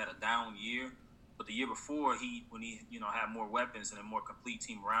year because he had a down year. But the year before, when he had more weapons and a more complete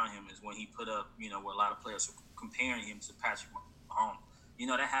team around him, is when he put up, where a lot of players are comparing him to Patrick Mahomes. You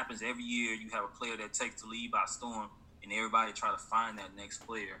know, that happens every year. You have a player that takes the lead by storm, and everybody try to find that next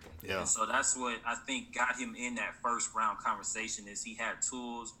player. Yeah. And so that's what I think got him in that first-round conversation is he had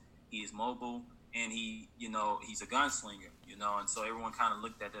tools, he is mobile, and he's a gunslinger, and so everyone kind of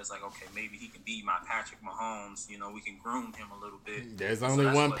looked at it as like, okay, maybe he can be my Patrick Mahomes, we can groom him a little bit. There's only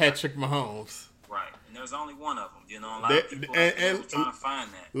one Patrick Mahomes. Right, and there's only one of them, a lot of people are trying to find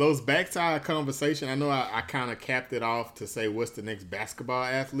that. Los, back to our conversation, I know I kind of capped it off to say what's the next basketball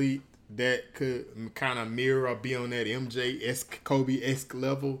athlete that could kind of mirror or be on that MJ-esque, Kobe-esque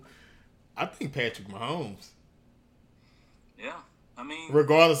level. I think Patrick Mahomes. Yeah, I mean,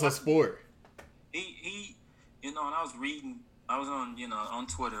 regardless of sport. He and I was on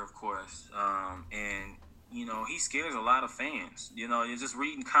Twitter, of course, and he scares a lot of fans. You're just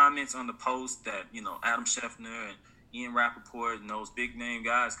reading comments on the post that Adam Schefter and Ian Rappaport and those big name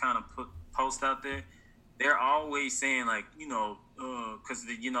guys kind of put posts out there. They're always saying like because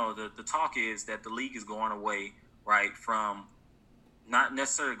the talk is that the league is going away, right, from not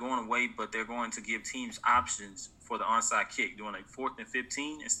necessarily going away, but they're going to give teams options for the onside kick, doing a 4th and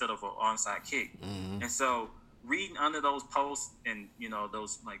 15 instead of an onside kick. Mm-hmm. And so reading under those posts and,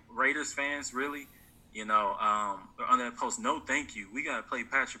 those like Raiders fans really, under that post, no, thank you. We got to play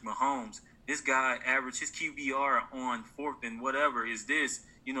Patrick Mahomes. This guy average his QBR on 4th and whatever is this,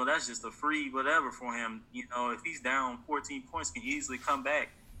 that's just a free whatever for him. If he's down 14 points, can easily come back.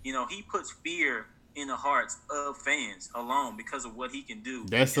 He puts fear in the hearts of fans alone because of what he can do.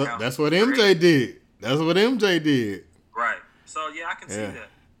 That's what MJ did. That's what MJ did. Right. So yeah, I can see that.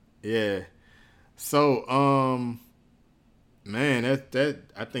 Yeah. So man, that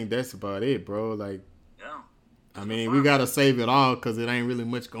I think that's about it, bro. Like, yeah. I mean, we gotta save it all because it ain't really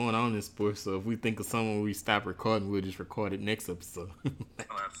much going on in sports. So if we think of someone when we stop recording, we'll just record it next episode.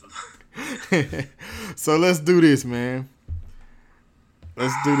 Oh, absolutely. So let's do this, man.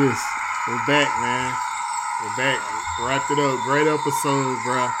 Let's do this. We're back, man. We're back. Wrapped it up. Great episode,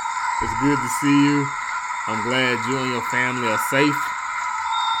 bro. It's good to see you. I'm glad you and your family are safe.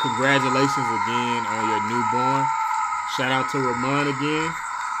 Congratulations again on your newborn. Shout out to Ramon again.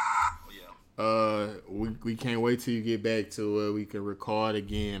 We can't wait till you get back to where we can record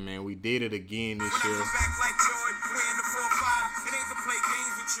again, man. We did it again this year.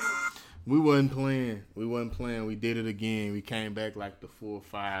 We wasn't playing. We did it again. We came back like the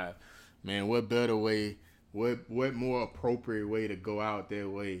 4-5. Man, what better way? What more appropriate way to go out that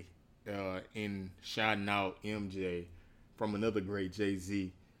way? In shouting out MJ from another great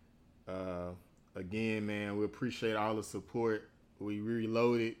Jay-Z. Again, man, we appreciate all the support. We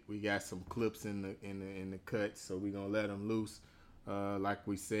reloaded. We got some clips in the cut, so we're gonna let them loose. Like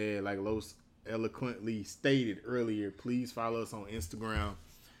we said, like Los eloquently stated earlier, please follow us on Instagram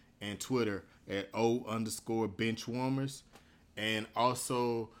and Twitter at @O_benchwarmers, and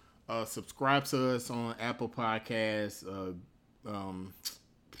also subscribe to us on Apple Podcasts.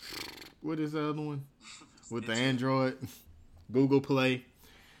 What is the other one? With the Android, Google Play.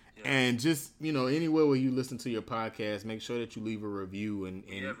 Yeah. And just, anywhere where you listen to your podcast, make sure that you leave a review. And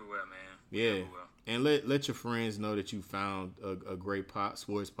everywhere, man. Yeah. Everywhere. And let your friends know that you found a great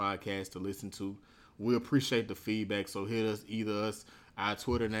sports podcast to listen to. We appreciate the feedback. So hit us. Our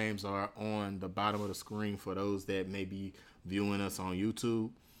Twitter names are on the bottom of the screen for those that may be viewing us on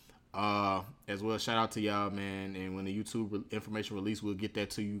YouTube. As well, shout out to y'all, man. And when the YouTube information release, we'll get that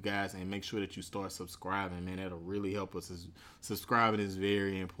to you guys, and make sure that you start subscribing, man. That'll really help us. Subscribing is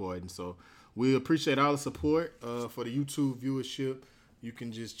very important. So we appreciate all the support for the YouTube viewership. You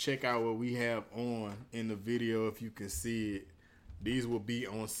can just check out what we have on in the video if you can see it. These will be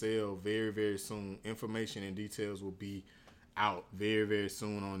on sale very, very soon. Information and details will be out very, very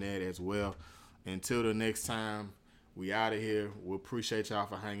soon on that as well. Until the next time, we out of here. We appreciate y'all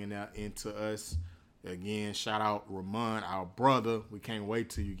for hanging out into us. Again, shout out Ramon, our brother. We can't wait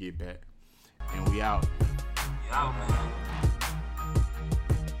till you get back. And we out. We out, man.